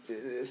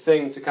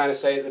thing to kind of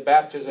say the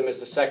baptism is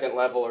the second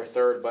level or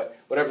third, but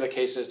whatever the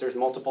case is, there's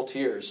multiple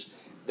tiers.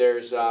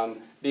 There's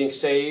being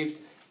saved,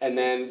 and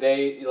then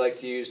they like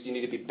to use, you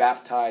need to be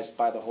baptized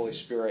by the Holy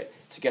Spirit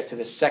to get to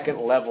the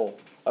second level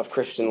of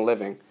Christian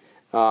living.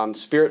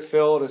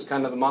 Spirit-filled is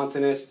kind of the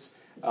Montanists.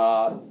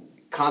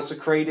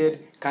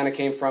 Consecrated kind of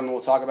came from, and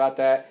we'll talk about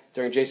that,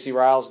 during J.C.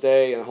 Ryle's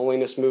day and the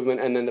holiness movement,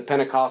 and then the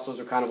Pentecostals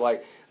are kind of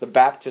like the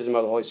baptism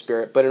of the Holy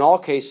Spirit. But in all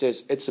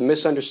cases, it's a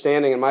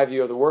misunderstanding, in my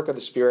view, of the work of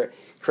the Spirit,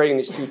 creating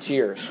these two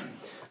tiers.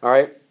 All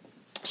right?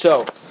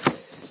 So,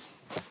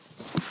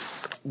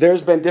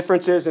 there's been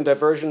differences and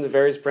diversions in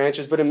various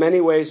branches, but in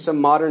many ways,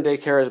 some modern-day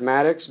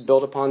charismatics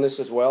build upon this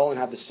as well and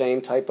have the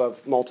same type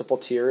of multiple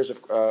tiers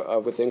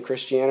of within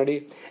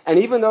Christianity. And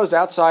even those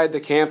outside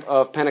the camp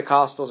of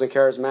Pentecostals and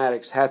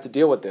charismatics had to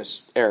deal with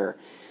this error.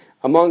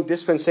 Among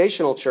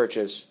dispensational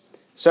churches,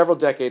 several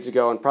decades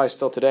ago, and probably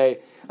still today,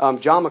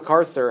 John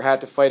MacArthur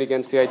had to fight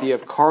against the idea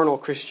of carnal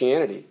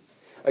Christianity.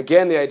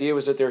 Again, the idea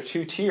was that there are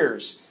two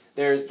tiers.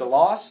 There's the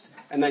lost,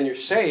 and then you're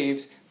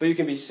saved, but you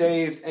can be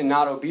saved and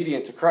not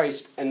obedient to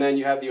Christ, and then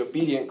you have the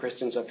obedient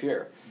Christians up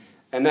here.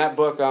 And that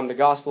book, The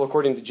Gospel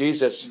According to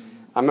Jesus,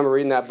 I remember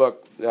reading that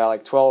book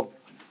like 12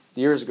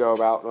 years ago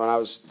about when I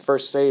was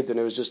first saved, and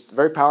it was just a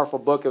very powerful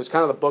book. It was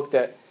kind of the book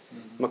that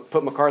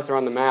put MacArthur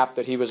on the map,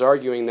 that he was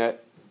arguing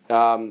that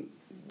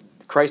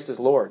Christ is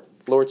Lord.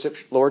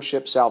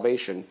 Lordship,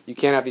 salvation. You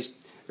can't have these.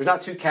 There's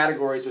not two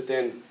categories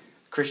within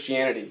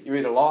Christianity. You're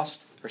either lost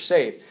or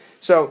saved.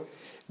 So,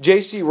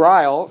 J.C.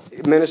 Ryle,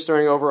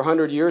 ministering over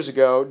 100 years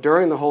ago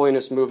during the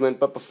holiness movement,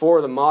 but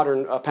before the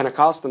modern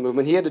Pentecostal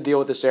movement, he had to deal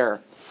with this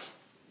error.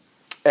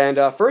 And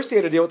first he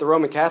had to deal with the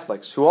Roman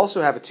Catholics, who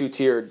also have a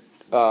two-tiered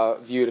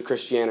view to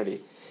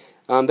Christianity.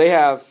 They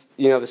have,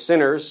 the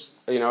sinners,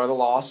 or the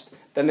lost.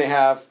 Then they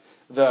have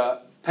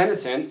the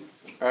penitent,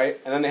 right?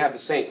 And then they have the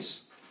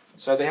saints.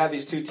 So they have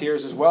these two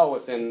tiers as well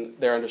within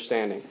their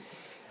understanding.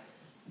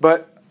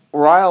 But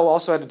Ryle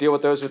also had to deal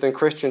with those within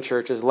Christian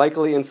churches,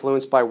 likely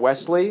influenced by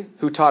Wesley,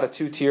 who taught a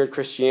two-tiered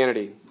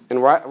Christianity.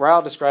 And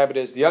Ryle described it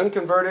as the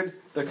unconverted,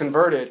 the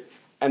converted,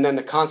 and then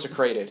the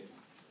consecrated,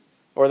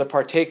 or the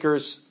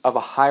partakers of a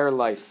higher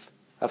life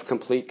of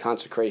complete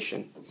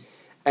consecration.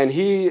 And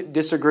he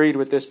disagreed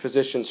with this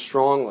position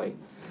strongly.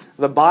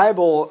 The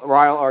Bible,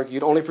 Ryle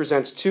argued, only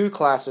presents two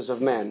classes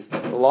of men,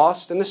 the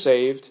lost and the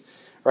saved,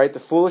 right? The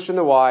foolish and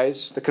the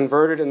wise, the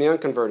converted and the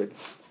unconverted.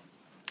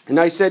 And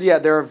I said,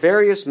 there are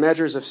various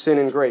measures of sin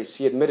and grace.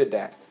 He admitted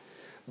that.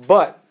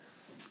 But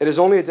it is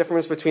only a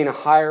difference between a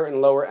higher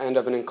and lower end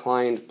of an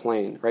inclined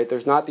plane, right?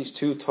 There's not these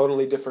two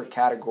totally different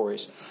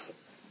categories.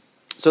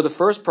 So the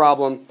first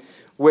problem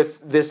with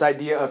this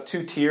idea of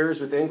two tiers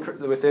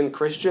within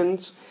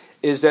Christians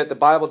is that the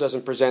Bible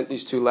doesn't present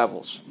these two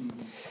levels.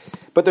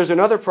 But there's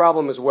another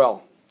problem as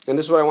well, and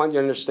this is what I want you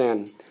to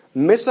understand.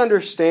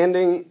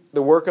 Misunderstanding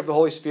the work of the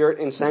Holy Spirit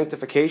in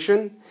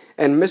sanctification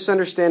and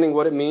misunderstanding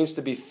what it means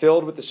to be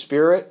filled with the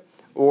Spirit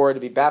or to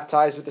be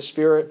baptized with the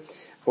Spirit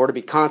or to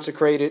be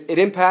consecrated, it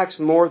impacts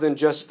more than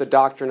just the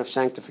doctrine of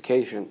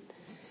sanctification.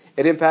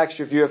 It impacts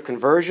your view of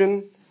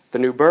conversion, the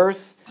new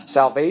birth,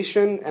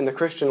 salvation, and the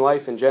Christian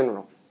life in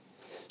general.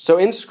 So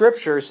in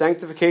Scripture,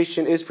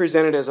 sanctification is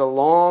presented as a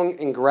long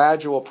and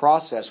gradual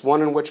process,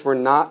 one in which we're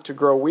not to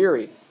grow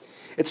weary.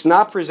 It's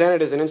not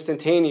presented as an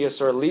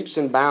instantaneous or leaps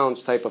and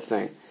bounds type of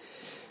thing.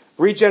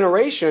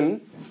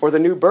 Regeneration, or the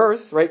new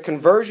birth, right,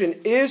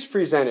 conversion is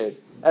presented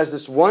as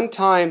this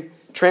one-time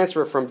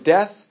transfer from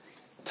death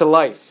to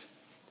life.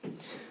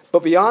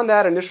 But beyond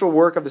that initial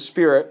work of the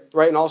Spirit,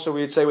 right, and also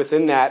we would say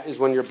within that is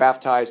when you're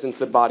baptized into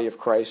the body of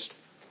Christ.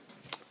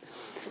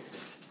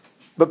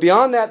 But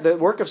beyond that, the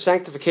work of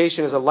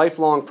sanctification is a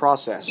lifelong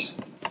process.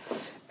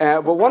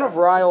 But one of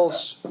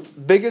Ryle's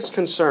biggest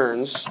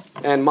concerns,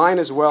 and mine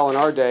as well in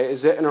our day,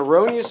 is that an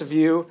erroneous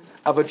view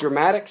of a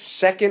dramatic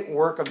second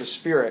work of the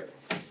Spirit,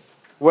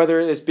 whether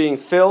it is being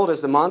filled,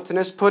 as the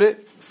Montanists put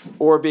it,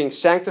 or being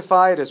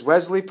sanctified, as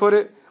Wesley put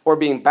it, or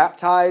being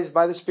baptized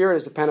by the Spirit,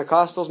 as the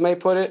Pentecostals may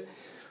put it,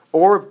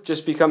 or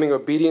just becoming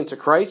obedient to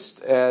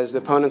Christ, as the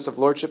opponents of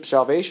Lordship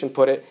Salvation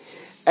put it.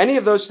 Any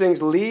of those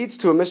things leads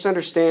to a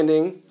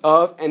misunderstanding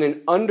of and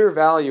an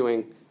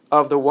undervaluing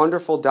of the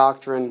wonderful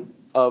doctrine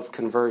of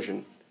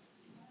conversion.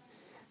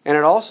 And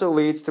it also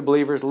leads to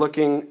believers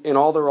looking in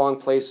all the wrong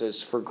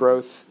places for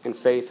growth in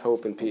faith,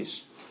 hope, and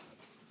peace.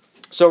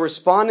 So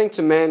responding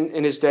to men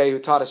in his day who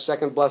taught a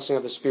second blessing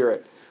of the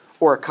Spirit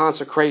or a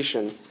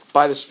consecration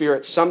by the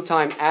Spirit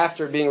sometime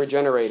after being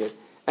regenerated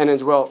and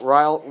indwelt,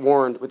 Ryle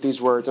warned with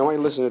these words. I want you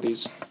to listen to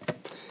these. I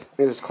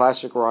think this is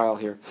classic Ryle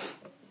here.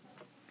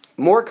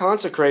 More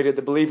consecrated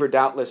the believer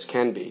doubtless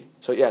can be.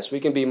 So yes,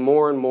 we can be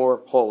more and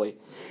more holy.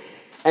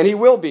 And he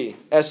will be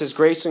as his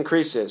grace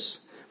increases.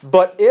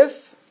 But if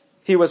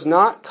he was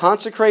not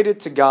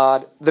consecrated to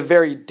God the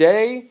very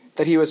day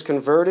that he was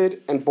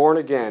converted and born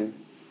again,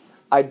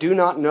 I do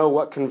not know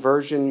what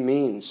conversion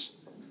means.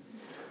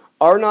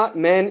 Are not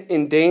men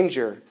in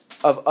danger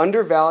of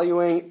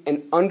undervaluing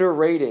and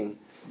underrating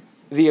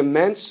the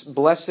immense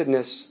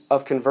blessedness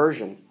of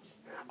conversion?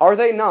 Are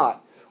they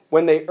not,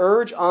 when they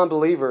urge on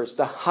believers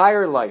the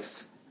higher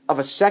life of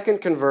a second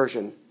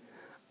conversion,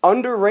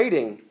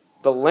 underrating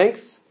the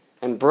length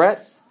and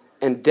breadth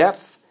and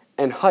depth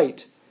and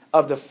height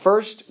of the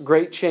first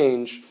great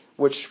change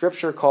which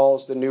Scripture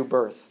calls the new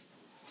birth,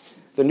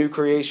 the new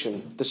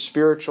creation, the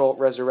spiritual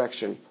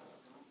resurrection?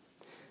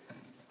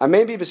 I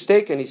may be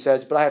mistaken, he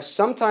says, but I have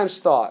sometimes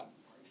thought,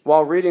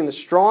 while reading the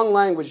strong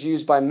language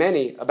used by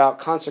many about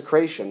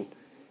consecration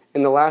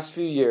in the last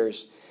few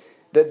years,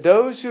 that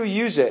those who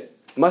use it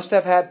must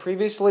have had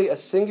previously a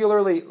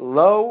singularly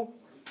low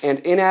and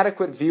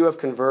inadequate view of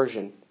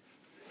conversion,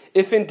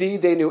 if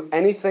indeed they knew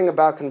anything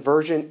about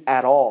conversion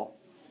at all.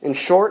 In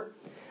short,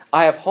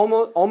 I have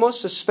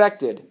almost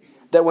suspected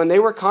that when they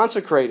were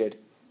consecrated,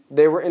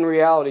 they were in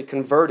reality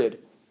converted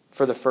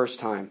for the first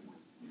time.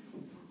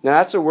 Now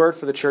that's a word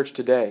for the church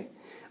today.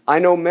 I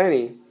know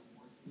many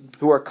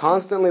who are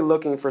constantly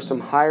looking for some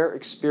higher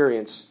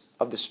experience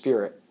of the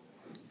Spirit,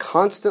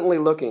 constantly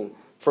looking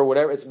for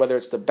whether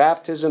it's the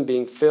baptism,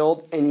 being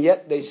filled, and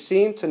yet they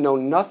seem to know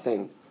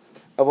nothing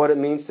of what it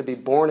means to be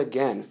born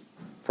again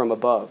from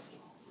above.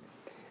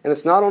 And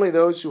it's not only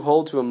those who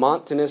hold to a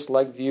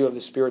Montanist-like view of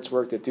the Spirit's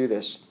work that do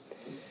this,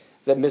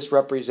 that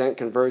misrepresent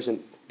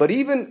conversion, but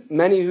even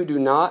many who do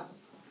not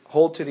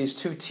hold to these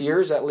two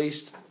tiers, at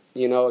least,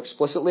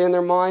 explicitly in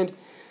their mind,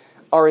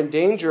 are in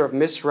danger of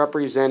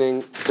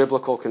misrepresenting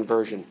biblical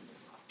conversion.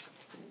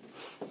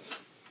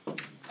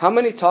 How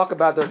many talk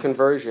about their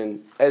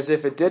conversion as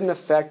if it didn't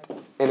affect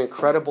an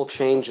incredible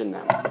change in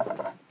them?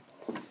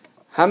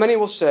 How many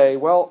will say,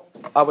 well,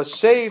 I was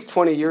saved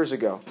 20 years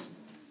ago,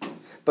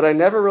 but I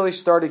never really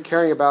started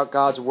caring about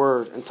God's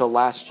Word until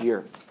last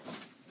year?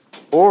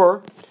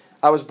 Or,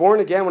 I was born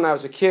again when I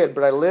was a kid,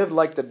 but I lived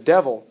like the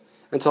devil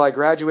until I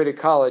graduated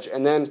college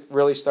and then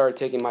really started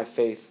taking my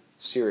faith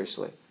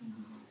seriously.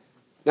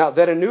 Now,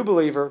 that a new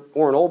believer,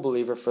 or an old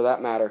believer for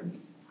that matter,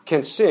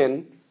 can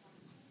sin,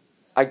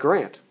 I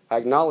grant. I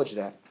acknowledge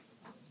that.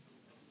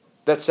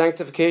 That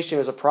sanctification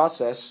is a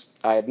process,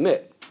 I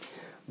admit.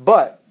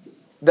 But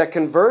that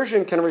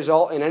conversion can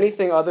result in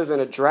anything other than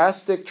a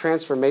drastic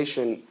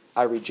transformation,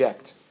 I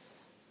reject.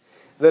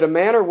 That a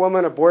man or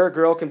woman, a boy or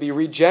girl can be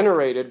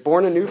regenerated,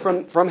 born anew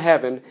from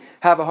heaven,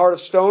 have a heart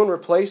of stone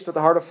replaced with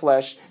a heart of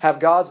flesh, have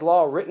God's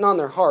law written on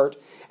their heart,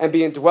 and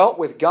be indwelt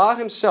with God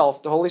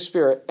Himself, the Holy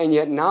Spirit, and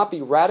yet not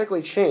be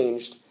radically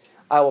changed,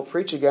 I will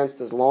preach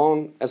against as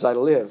long as I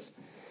live.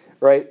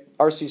 Right?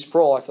 R.C.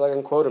 Sproul, I feel like I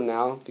can quote him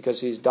now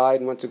because he's died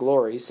and went to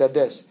glory. He said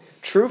this: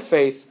 true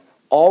faith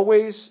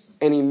always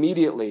and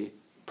immediately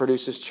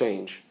produces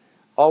change.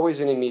 Always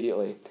and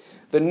immediately.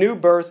 The new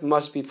birth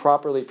must be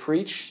properly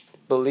preached,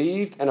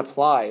 believed, and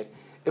applied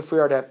if we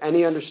are to have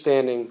any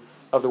understanding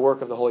of the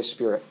work of the Holy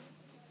Spirit.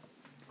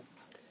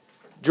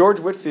 George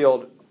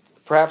Whitefield,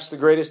 perhaps the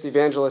greatest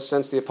evangelist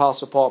since the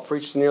Apostle Paul,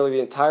 preached to nearly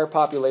the entire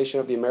population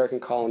of the American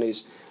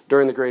colonies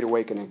during the Great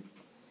Awakening.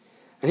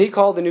 And he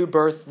called the new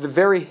birth the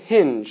very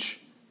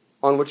hinge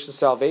on which the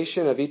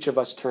salvation of each of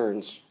us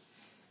turns.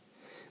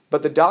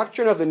 But the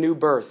doctrine of the new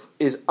birth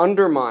is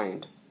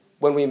undermined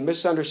when we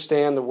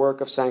misunderstand the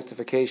work of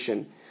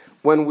sanctification,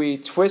 when we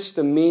twist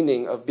the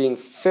meaning of being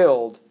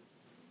filled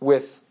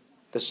with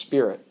the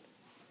Spirit.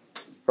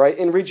 Right?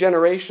 In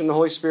regeneration, the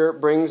Holy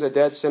Spirit brings a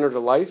dead sinner to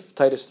life,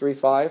 Titus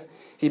 3:5.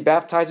 He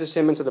baptizes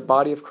him into the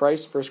body of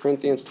Christ, 1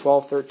 Corinthians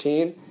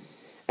 12:13.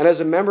 And as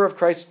a member of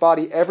Christ's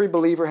body, every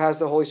believer has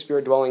the Holy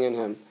Spirit dwelling in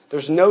him.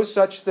 There's no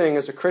such thing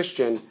as a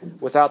Christian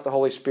without the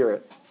Holy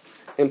Spirit.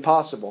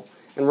 Impossible.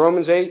 In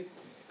Romans 8,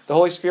 the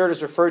Holy Spirit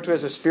is referred to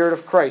as the Spirit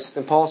of Christ.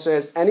 And Paul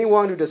says,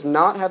 anyone who does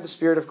not have the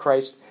Spirit of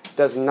Christ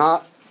does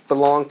not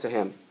belong to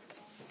Him.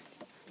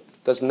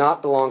 Does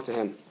not belong to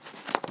Him.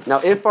 Now,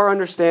 if our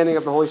understanding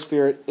of the Holy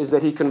Spirit is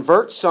that He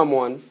converts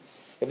someone,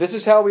 if this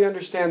is how we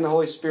understand the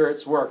Holy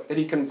Spirit's work, that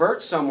He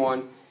converts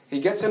someone, He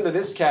gets into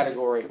this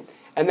category,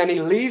 and then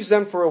He leaves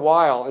them for a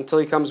while until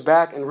He comes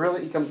back and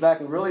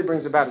really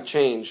brings about a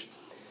change.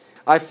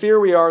 I fear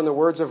we are, in the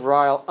words of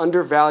Ryle,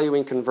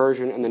 undervaluing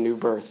conversion and the new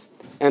birth,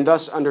 and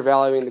thus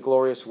undervaluing the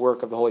glorious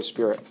work of the Holy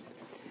Spirit.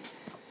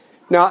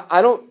 Now,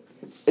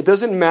 it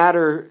doesn't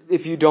matter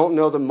if you don't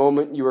know the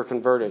moment you were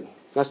converted.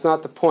 That's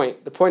not the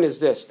point. The point is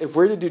this: if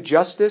we're to do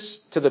justice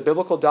to the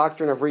biblical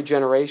doctrine of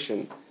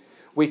regeneration,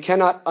 we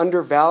cannot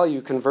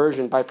undervalue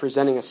conversion by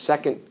presenting a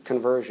second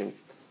conversion.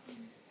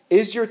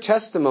 Is your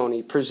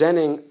testimony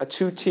presenting a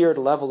two-tiered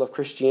level of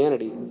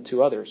Christianity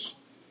to others?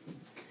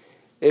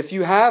 If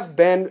you have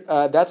been,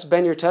 that's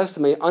been your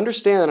testimony,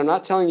 understand that I'm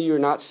not telling you you're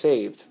not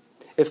saved.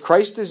 If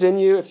Christ is in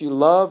you, if you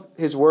love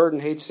His Word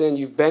and hate sin,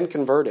 you've been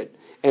converted.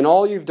 And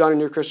all you've done in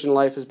your Christian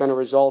life has been a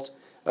result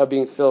of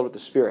being filled with the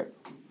Spirit.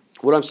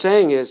 What I'm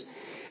saying is,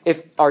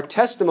 if our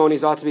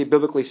testimonies ought to be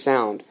biblically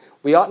sound,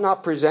 we ought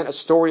not present a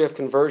story of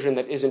conversion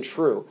that isn't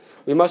true.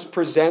 We must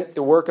present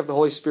the work of the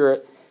Holy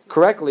Spirit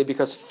correctly,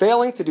 because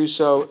failing to do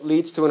so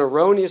leads to an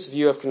erroneous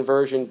view of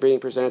conversion being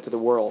presented to the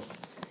world.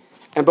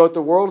 And both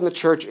the world and the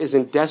church is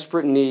in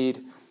desperate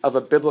need of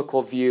a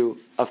biblical view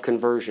of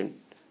conversion.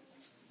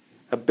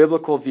 A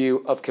biblical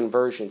view of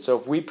conversion. So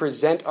if we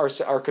present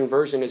our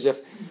conversion as if,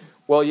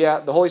 well, yeah,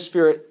 the Holy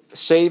Spirit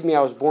saved me,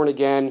 I was born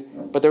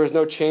again, but there was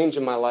no change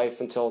in my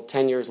life until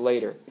 10 years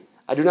later,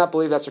 I do not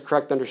believe that's a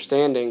correct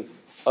understanding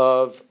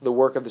of the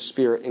work of the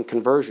Spirit in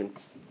conversion.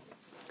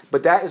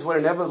 But that is what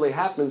inevitably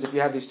happens if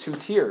you have these two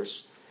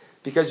tiers.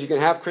 Because you can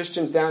have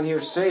Christians down here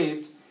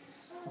saved,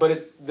 but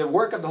it's the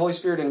work of the Holy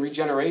Spirit in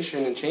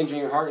regeneration and changing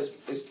your heart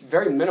is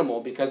very minimal,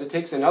 because it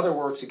takes another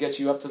work to get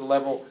you up to the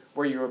level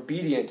where you're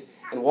obedient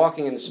and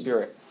walking in the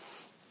Spirit.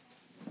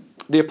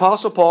 The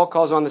Apostle Paul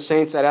calls on the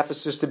saints at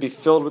Ephesus to be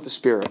filled with the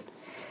Spirit.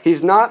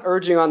 He's not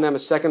urging on them a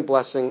second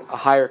blessing, a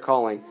higher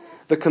calling.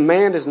 The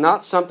command is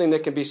not something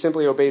that can be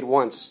simply obeyed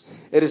once.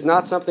 It is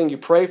not something you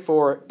pray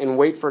for and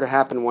wait for to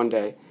happen one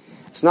day.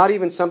 It's not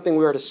even something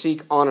we are to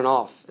seek on and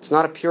off. It's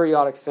not a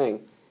periodic thing.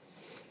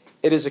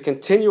 It is a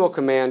continual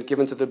command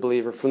given to the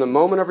believer from the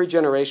moment of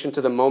regeneration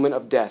to the moment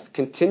of death.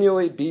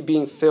 Continually be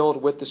being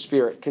filled with the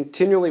Spirit.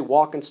 Continually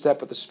walk in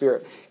step with the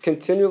Spirit.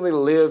 Continually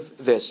live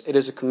this. It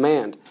is a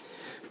command.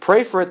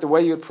 Pray for it the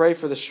way you would pray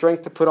for the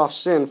strength to put off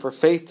sin, for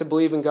faith to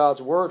believe in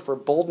God's word, for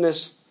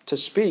boldness to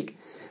speak.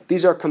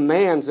 These are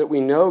commands that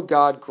we know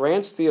God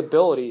grants the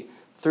ability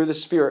through the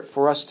Spirit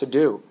for us to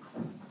do.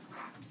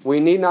 We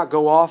need not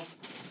go off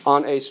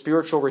on a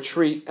spiritual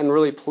retreat and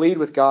really plead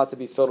with God to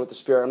be filled with the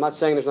Spirit. I'm not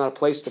saying there's not a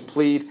place to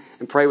plead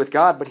and pray with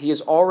God, but He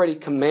has already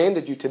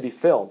commanded you to be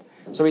filled.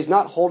 So He's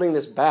not holding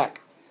this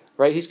back,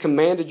 right? He's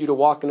commanded you to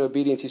walk in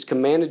obedience. He's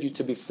commanded you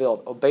to be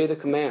filled. Obey the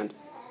command.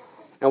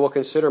 And we'll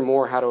consider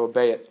more how to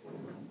obey it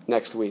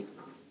next week.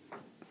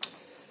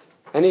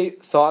 Any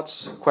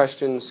thoughts,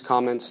 questions,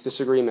 comments,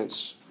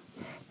 disagreements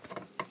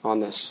on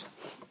this?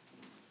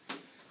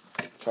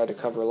 tried to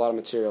cover a lot of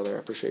material there. I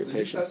appreciate your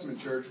patience. The patience. New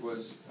Testament church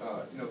was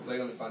laid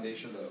on the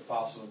foundation of the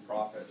apostles and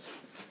prophets.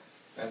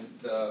 And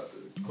the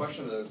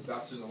question of the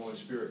baptism of the Holy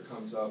Spirit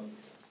comes up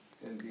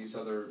in these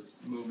other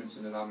movements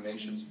and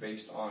denominations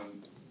based on,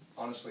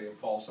 honestly, a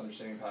false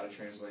understanding of how to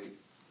translate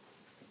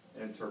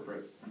and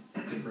interpret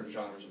different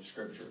genres of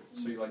Scripture.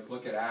 So you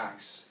look at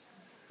Acts,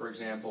 for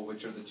example,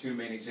 which are the two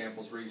main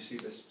examples where you see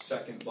this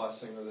second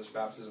blessing or this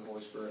baptism of the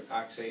Holy Spirit,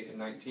 Acts 8 and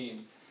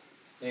 19.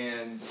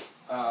 And,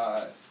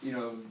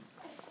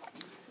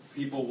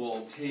 people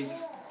will take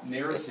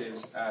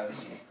narratives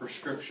as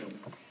prescription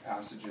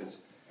passages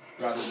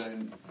rather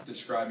than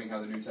describing how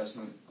the New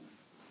Testament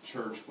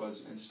church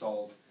was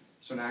installed.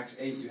 So in Acts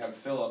 8, you have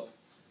Philip,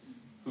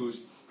 who's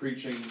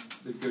preaching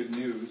the good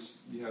news.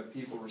 You have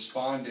people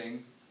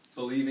responding,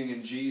 believing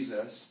in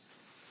Jesus.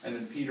 And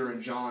then Peter and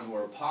John, who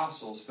are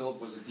apostles. Philip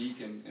was a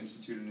deacon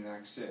instituted in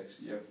Acts 6.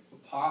 You have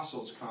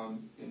apostles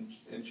come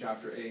in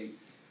chapter 8,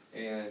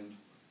 and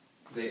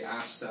they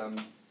ask them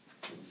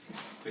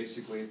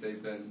basically if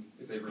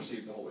they've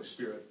received the Holy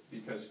Spirit,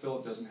 because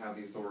Philip doesn't have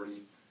the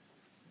authority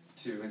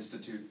to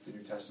institute the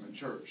New Testament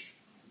church.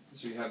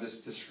 So you have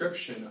this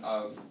description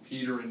of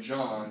Peter and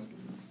John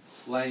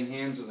laying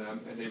hands on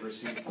them, and they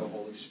received the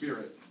Holy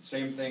Spirit.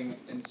 Same thing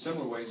in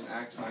similar ways in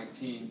Acts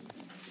 19,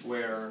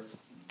 where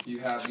you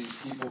have these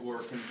people who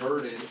are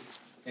converted,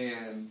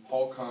 and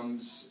Paul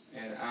comes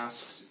and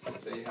asks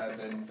if they had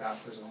been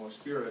baptized in the Holy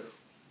Spirit.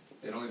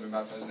 They'd only been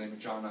baptized in the name of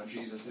John, not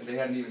Jesus, and they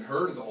hadn't even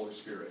heard of the Holy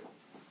Spirit.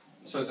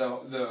 So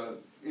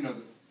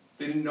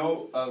they didn't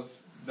know of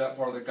that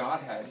part of the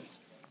Godhead.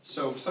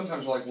 So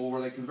sometimes we're like, well,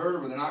 were they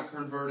converted? Were they not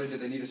converted?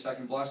 Did they need a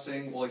second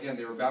blessing? Well, again,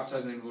 they were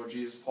baptized in the name of the Lord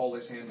Jesus. Paul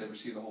lays hands, they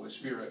received the Holy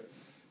Spirit.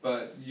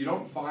 But you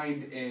don't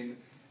find in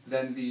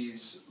then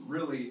these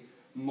really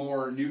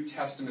more New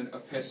Testament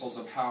epistles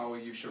of how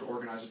you should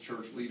organize a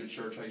church, lead a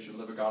church, how you should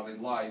live a godly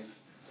life.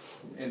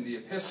 In the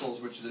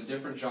epistles, which is a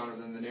different genre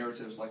than the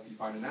narratives like you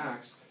find in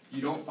Acts,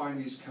 you don't find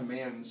these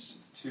commands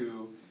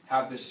to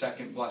have this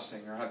second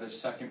blessing or have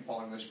this second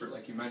falling of the Spirit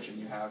like you mentioned.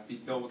 You have, be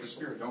filled with the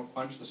Spirit. Don't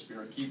quench the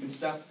Spirit. Keep in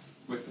step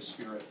with the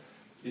Spirit.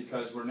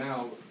 Because we're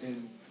now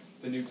in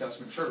the New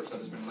Testament church that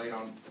has been laid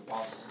on the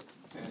apostles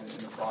and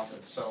the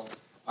prophets. So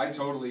I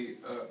totally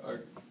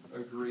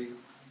agree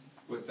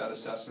with that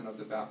assessment of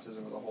the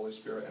baptism of the Holy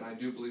Spirit. And I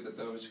do believe that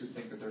those who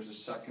think that there's a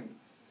second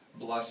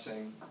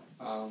blessing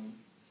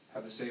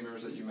have the same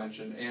errors that you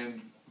mentioned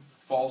and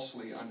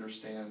falsely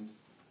understand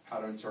how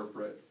to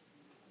interpret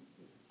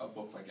a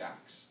book like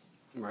Acts.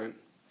 Right.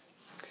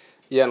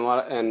 Yeah,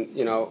 and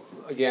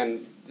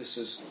again, this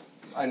is,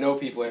 I know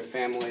people have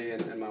family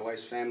and my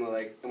wife's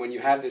family, and when you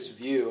have this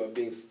view of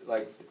being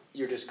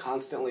you're just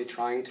constantly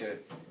trying to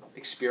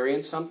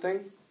experience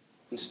something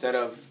instead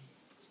of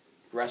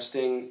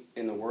resting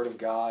in the Word of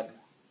God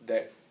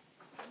that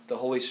the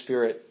Holy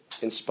Spirit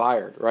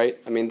inspired, right?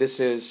 I mean, this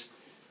is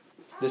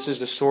the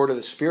sword of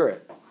the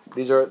Spirit.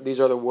 These are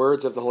the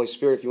words of the Holy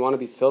Spirit. If you want to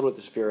be filled with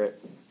the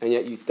Spirit, and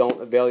yet you don't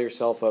avail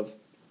yourself of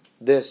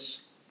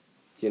this,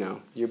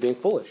 you're being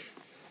foolish.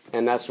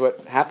 And that's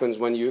what happens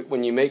when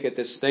you make it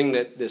this thing,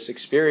 that this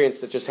experience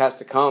that just has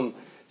to come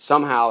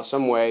somehow,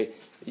 some way.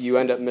 You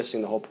end up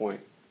missing the whole point.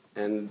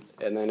 And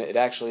then it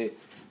actually,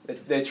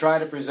 they try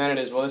to present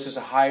it as, well, this is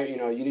a higher,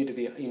 you need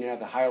to have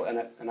the higher,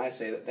 and I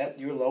say that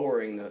you're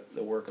lowering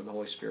the work of the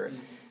Holy Spirit,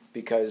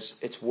 because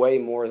it's way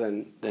more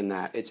than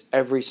that. It's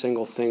every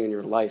single thing in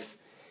your life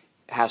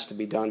has to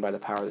be done by the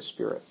power of the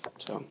Spirit.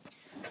 So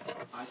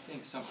I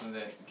think something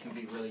that can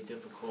be really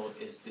difficult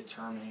is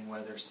determining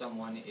whether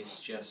someone is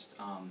just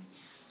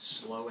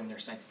slow in their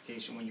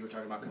sanctification. When you were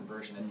talking about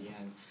conversion at the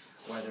end,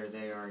 whether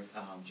they are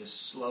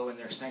just slow in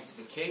their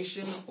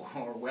sanctification,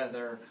 or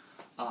whether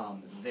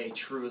they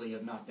truly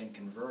have not been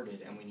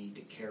converted, and we need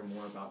to care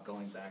more about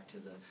going back to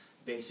the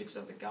basics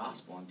of the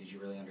gospel. And did you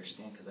really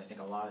understand? Because I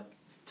think a lot of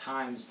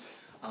times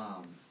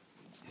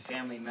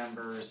family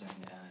members and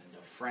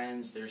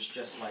friends, there's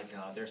just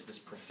there's this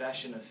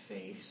profession of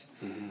faith,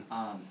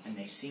 and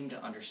they seem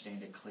to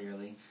understand it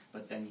clearly,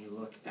 but then you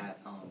look at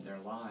their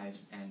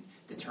lives and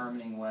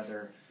determining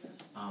whether,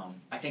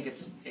 I think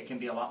it can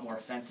be a lot more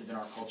offensive in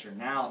our culture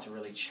now to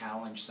really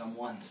challenge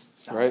someone's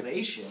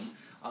salvation,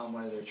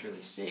 whether they're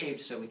truly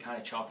saved, so we kind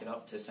of chalk it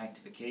up to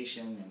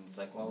sanctification, and it's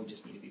like, well, we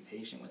just need to be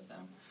patient with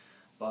them.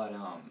 But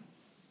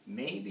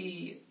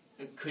maybe,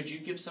 could you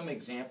give some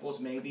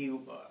examples, maybe,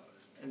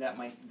 and that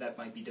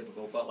might be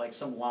difficult, but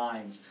some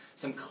lines,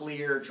 some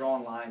clear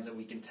drawn lines that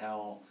we can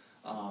tell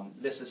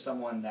this is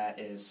someone that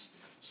is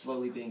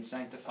slowly being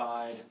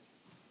sanctified,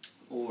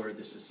 or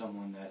this is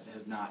someone that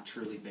has not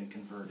truly been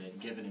converted,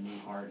 given a new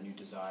heart, new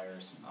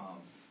desires.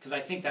 Because I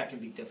think that can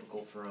be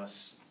difficult for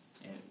us,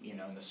 in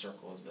the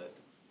circles that.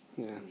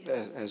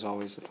 Yeah, as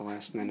always at the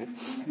last minute.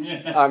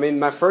 I mean,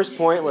 my first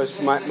point was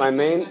my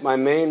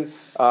main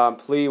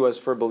plea was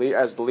for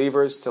as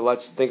believers to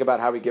let's think about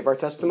how we give our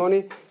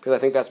testimony, because I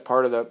think that's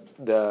part of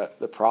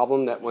the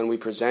problem, that when we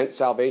present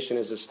salvation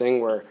as this thing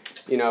where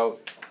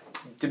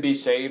to be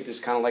saved is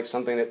kind of like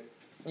something that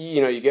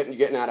you're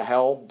getting out of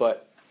hell,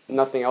 but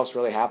nothing else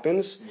really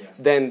happens,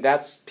 then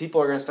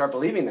people are going to start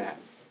believing that.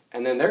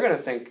 And then they're going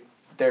to think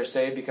they're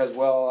saved because,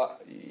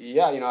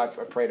 I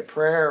prayed a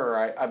prayer,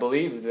 or I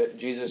believe that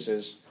Jesus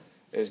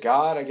is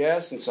God, I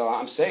guess, and so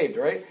I'm saved,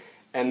 right?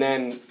 And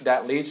then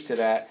that leads to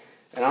that.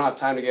 And I don't have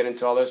time to get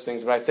into all those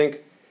things, but I think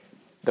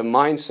the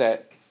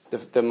mindset,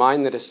 the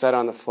mind that is set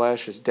on the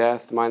flesh is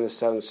death, the mind that is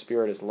set on the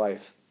spirit is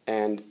life.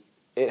 And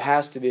it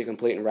has to be a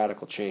complete and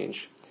radical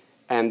change.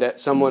 And that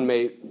someone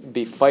may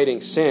be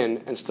fighting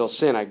sin and still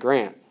sin, I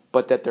grant,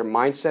 but that their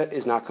mindset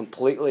is not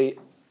completely,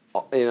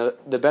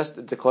 the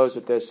best to close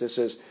with this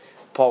is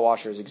Paul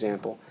Washer's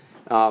example.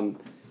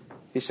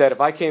 He said,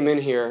 if I came in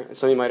here, and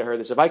some of you might have heard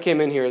this, if I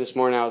came in here this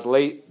morning, I was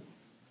late,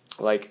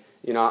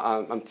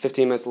 I'm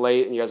 15 minutes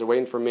late, and you guys are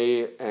waiting for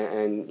me,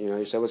 and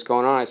you said, what's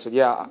going on? I said,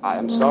 yeah,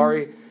 I'm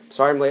sorry.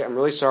 I'm late. I'm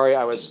really sorry.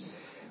 I was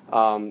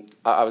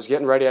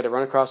getting ready. I had to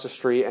run across the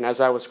street, and as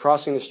I was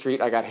crossing the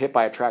street, I got hit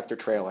by a tractor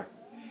trailer,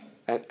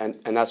 and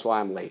that's why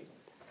I'm late.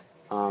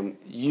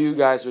 You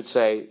guys would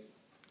say,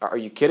 are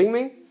you kidding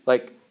me?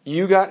 Like,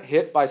 you got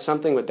hit by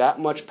something with that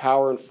much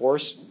power and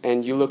force,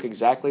 and you look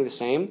exactly the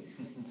same,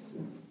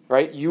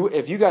 right?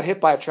 If you got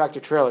hit by a tractor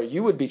trailer,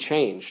 you would be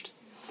changed.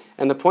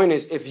 And the point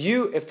is,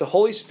 if the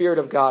Holy Spirit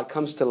of God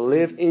comes to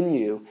live in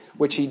you,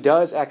 which He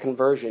does at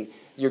conversion,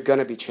 you're going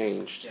to be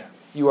changed. Yeah.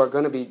 You are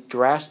going to be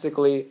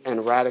drastically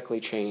and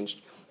radically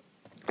changed.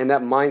 And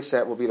that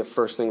mindset will be the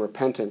first thing,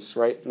 repentance,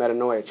 right?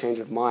 Metanoia, change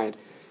of mind.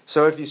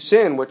 So if you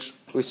sin, which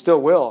we still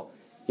will,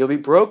 you'll be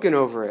broken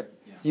over it.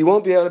 Yeah. You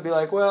won't be able to be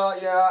like, well,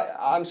 yeah,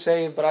 I'm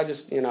saved, but I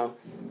just, So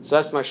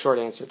that's my short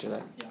answer to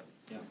that. Yeah,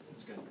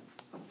 that's good.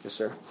 Yes,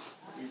 sir.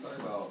 When you talk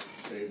about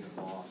saved and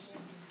lost,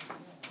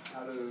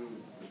 how do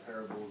the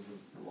parables of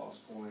the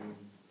lost coin,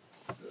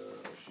 the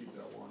sheep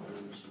that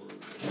wanders, or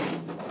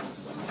the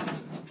lost son?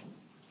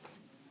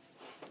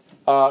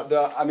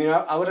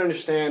 I would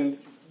understand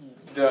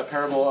the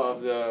parable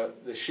of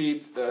the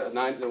sheep,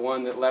 the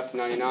one that left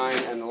 99,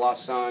 and the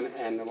lost son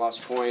and the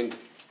lost coin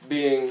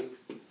being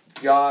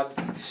God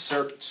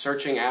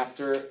searching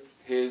after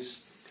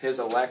His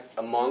elect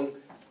among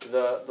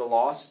the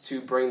lost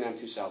to bring them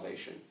to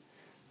salvation.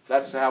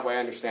 That's how I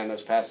understand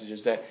those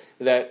passages. That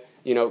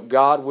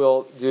God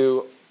will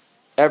do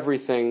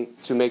everything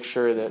to make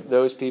sure that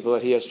those people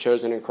that He has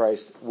chosen in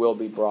Christ will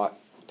be brought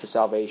to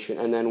salvation,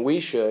 and then we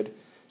should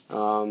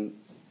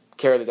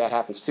care that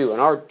happens too.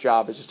 And our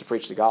job is just to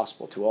preach the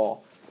gospel to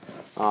all.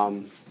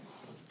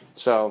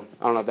 So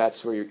I don't know if that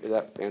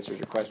answers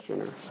your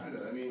question. Or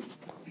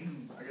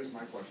I guess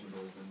my question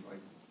would have been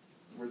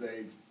were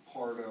they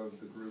part of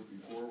the group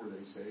before? Were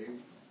they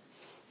saved?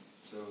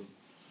 So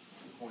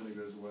the coin that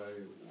goes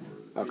away,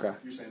 or okay.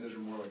 You're saying those are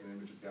more like an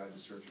image of God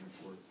just searching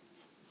for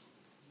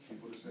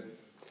people to save?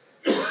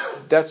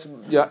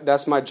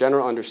 That's my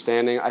general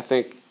understanding. I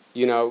think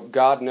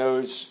God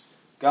knows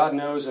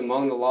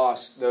among the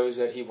lost those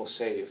that He will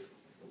save,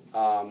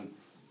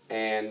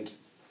 and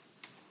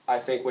I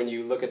think when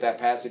you look at that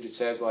passage, it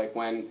says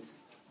when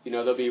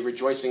they'll be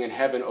rejoicing in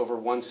heaven over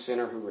one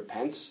sinner who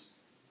repents,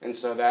 and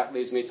so that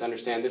leads me to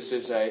understand this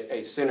is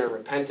a sinner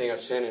repenting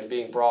of sin and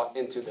being brought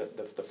into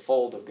the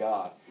fold of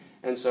God.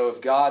 And so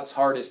if God's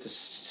heart is to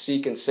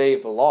seek and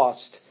save the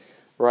lost,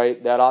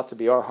 right, that ought to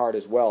be our heart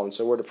as well. And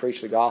so we're to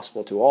preach the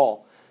gospel to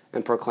all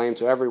and proclaim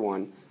to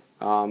everyone.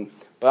 But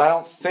I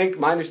don't think,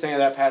 my understanding of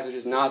that passage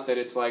is not that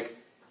it's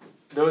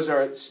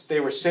they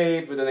were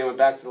saved, but then they went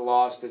back to the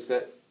lost. It's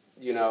that,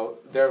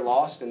 they're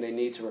lost and they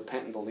need to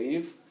repent and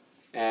believe.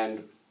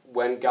 And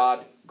when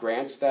God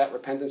grants that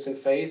repentance and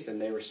faith and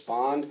they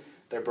respond,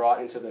 they're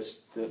brought into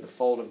the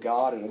fold of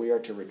God, and we are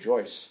to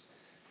rejoice.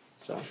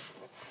 So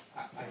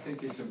I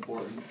think it's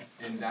important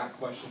in that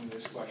question and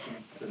this question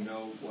to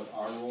know what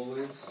our role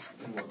is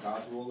and what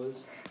God's role is.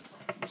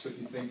 So if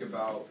you think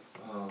about,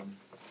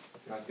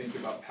 I think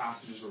about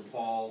passages where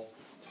Paul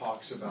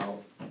talks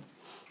about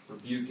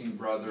rebuking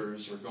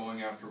brothers or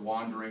going after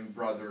wandering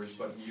brothers,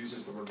 but he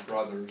uses the word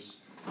brothers.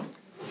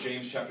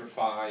 James chapter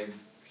 5,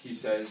 he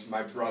says,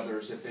 my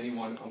brothers, if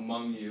anyone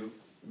among you,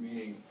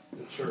 meaning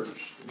the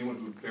church, anyone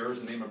who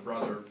bears the name of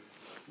brother,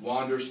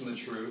 wanders from the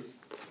truth,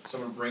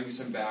 someone brings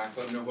him back,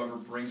 let him know whoever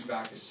brings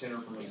back a sinner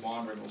from his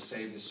wandering will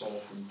save his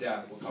soul from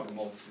death, will cover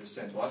multitude of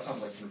sins. Well, that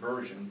sounds like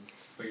conversion,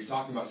 but you're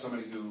talking about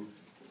somebody who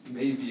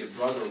may be a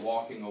brother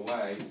walking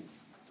away,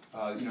 the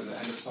end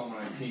of Psalm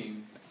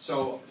 19.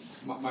 So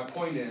my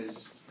point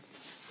is,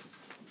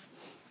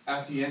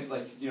 at the end,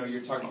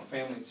 you're talking about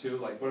family too,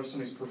 what if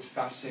somebody's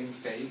professing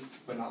faith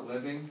but not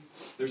living?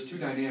 There's two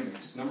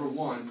dynamics. Number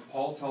one,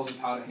 Paul tells us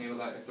how to handle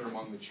that if they're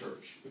among the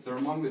church. If they're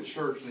among the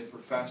church and they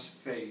profess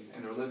faith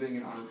and they're living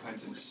in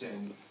unrepentant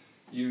sin,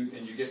 you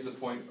get to the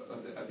point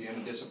at the end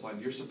of discipline,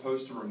 you're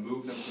supposed to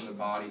remove them from the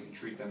body and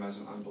treat them as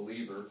an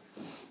unbeliever,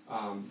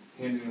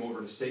 handing them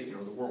over to Satan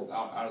or the world,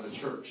 out of the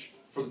church,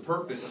 for the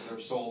purpose that their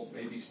soul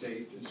may be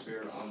saved and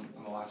spared on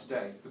the last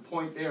day. The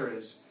point there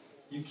is,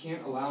 you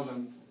can't allow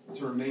them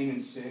to remain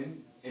in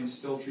sin and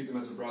still treat them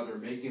as a brother,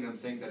 making them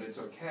think that it's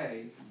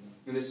okay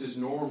and this is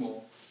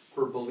normal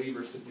for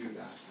believers to do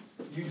that.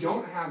 You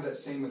don't have that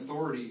same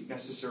authority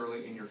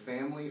necessarily in your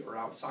family or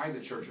outside the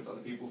church with other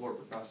people who are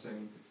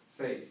professing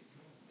faith.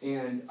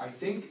 And I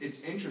think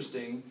it's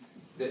interesting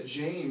that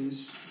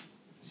James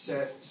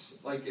says,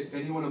 like, if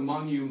anyone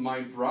among you,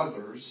 my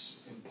brothers,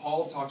 and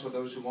Paul talks about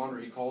those who wander,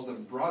 he calls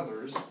them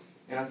brothers.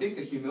 And I think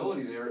the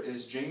humility there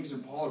is James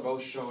and Paul are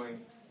both showing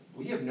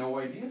we have no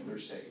idea if they're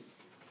saved.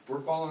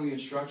 We're following the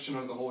instruction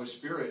of the Holy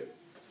Spirit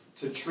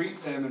to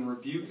treat them and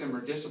rebuke them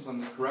or discipline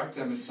them, correct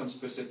them in some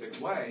specific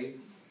way.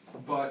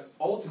 But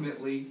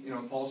ultimately,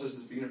 Paul says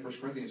at the beginning of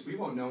 1 Corinthians, we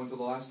won't know until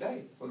the last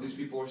day whether these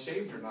people are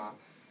saved or not.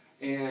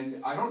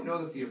 And I don't know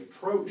that the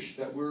approach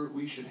that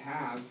we should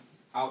have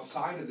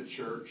outside of the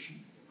church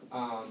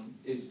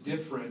is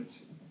different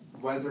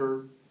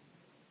whether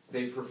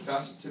they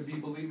profess to be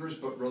believers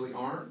but really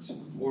aren't,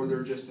 or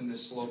they're just in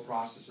this slow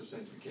process of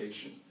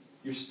sanctification.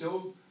 You're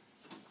still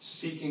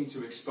seeking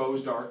to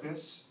expose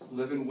darkness,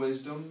 live in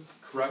wisdom,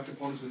 correct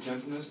opponents with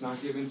gentleness,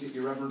 not give in to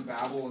irreverent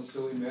babble and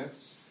silly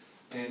myths,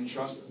 and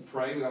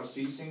pray without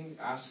ceasing,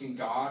 asking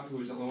God,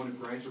 who is the one who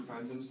grants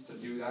repentance, to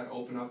do that,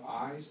 open up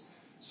eyes.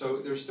 So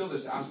there's still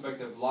this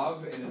aspect of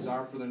love and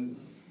desire for them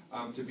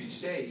to be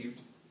saved.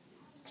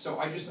 So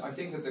I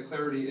think that the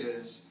clarity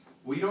is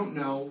we don't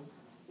know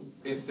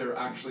if they're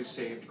actually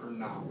saved or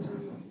not.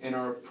 And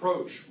our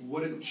approach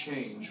wouldn't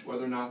change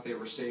whether or not they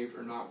were saved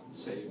or not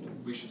saved.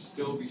 We should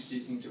still be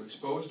seeking to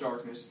expose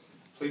darkness,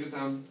 plead with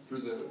them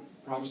through the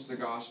promise of the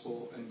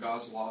gospel and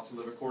God's law to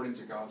live according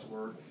to God's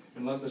word,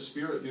 and let the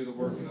Spirit do the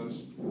work in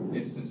those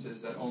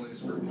instances that only the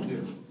Spirit can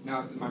do.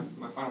 Now,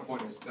 my final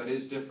point is that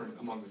is different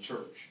among the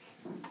church.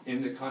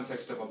 In the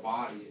context of a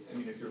body,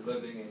 if you're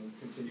living in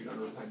continued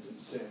unrepentant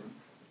sin,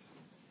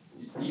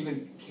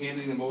 even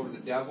handing them over to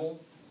the devil,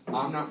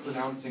 I'm not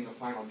pronouncing a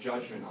final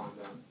judgment on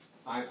them.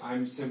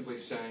 I'm simply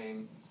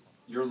saying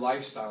your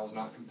lifestyle is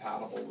not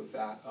compatible with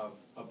that of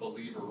a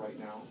believer right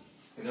now,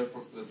 and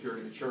therefore for the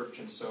purity of the church,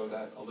 and so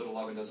that a little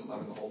leaven doesn't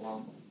leaven the whole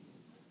lump,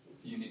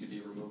 you need to be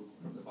removed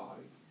from the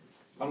body.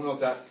 I don't know if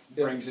that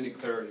brings any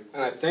clarity.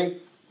 And I think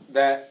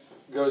that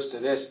goes to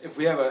this. If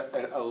we have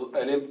a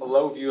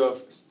low view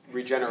of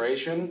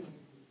regeneration,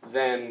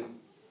 then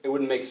it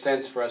wouldn't make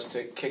sense for us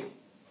to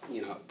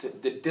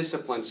to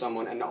discipline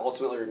someone and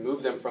ultimately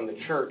remove them from the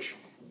church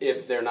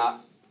if they're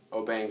not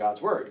obeying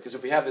God's word. Because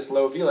if we have this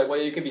low view, like,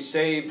 well, you can be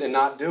saved and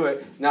not do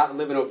it, not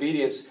live in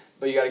obedience,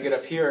 but you got to get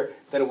up here,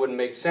 then it wouldn't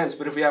make sense.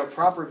 But if we have a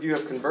proper view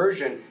of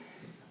conversion,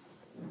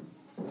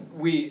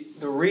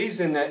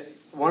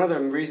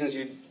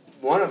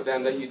 one of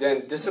them that you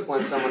then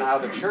discipline someone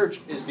out of the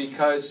church is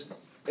because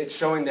it's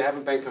showing they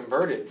haven't been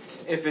converted.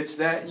 If it's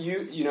that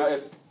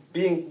if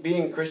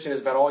being a Christian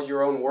is about all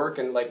your own work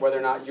and like whether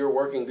or not you're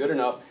working good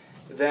enough,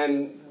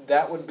 then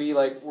that would be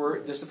like we're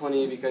disciplining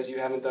you because you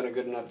haven't done a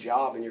good enough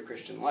job in your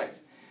Christian life.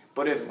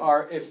 But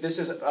if this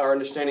is our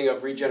understanding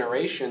of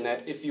regeneration,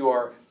 that if you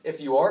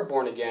are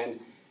born again,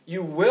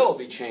 you will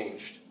be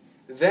changed,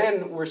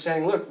 then we're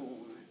saying, look,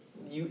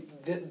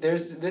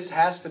 this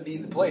has to be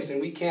the place, and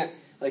we can't,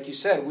 like you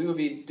said, we would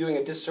be doing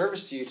a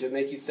disservice to you to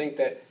make you think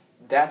that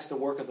that's the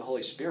work of the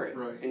Holy Spirit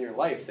in your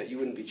life, that you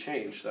wouldn't be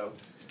changed. So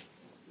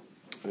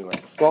anyway,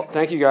 well,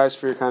 thank you guys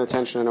for your kind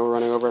attention. I know we're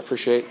running over. I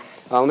appreciate it.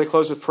 Let me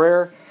close with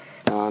prayer,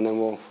 and then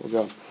we'll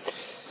go.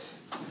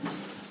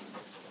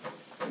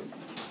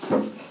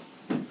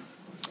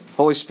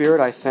 Holy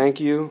Spirit, I thank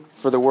you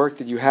for the work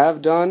that you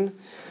have done,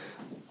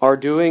 are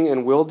doing,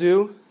 and will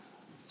do.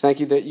 Thank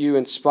you that you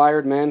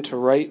inspired men to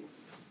write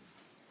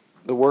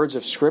the words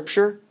of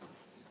Scripture.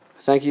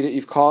 Thank you that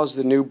you've caused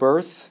the new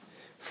birth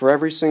for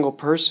every single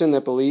person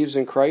that believes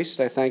in Christ.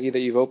 I thank you that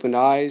you've opened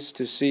eyes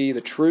to see the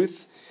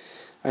truth.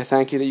 I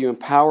thank you that you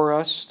empower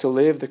us to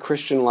live the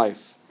Christian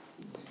life.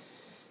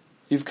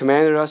 You've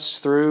commanded us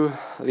through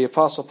the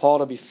Apostle Paul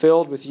to be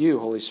filled with you,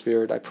 Holy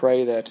Spirit. I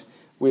pray that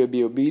we would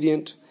be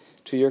obedient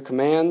to your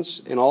commands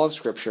in all of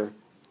Scripture,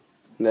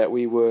 and that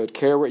we would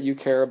care what you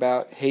care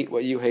about, hate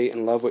what you hate,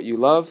 and love what you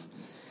love.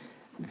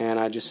 And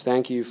I just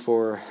thank you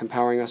for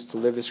empowering us to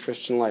live this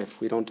Christian life.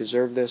 We don't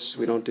deserve this.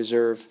 We don't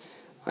deserve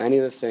any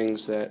of the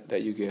things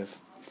that you give.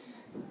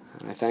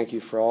 And I thank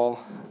you for all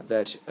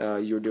that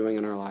you're doing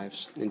in our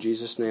lives. In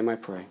Jesus' name I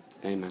pray.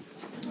 Amen.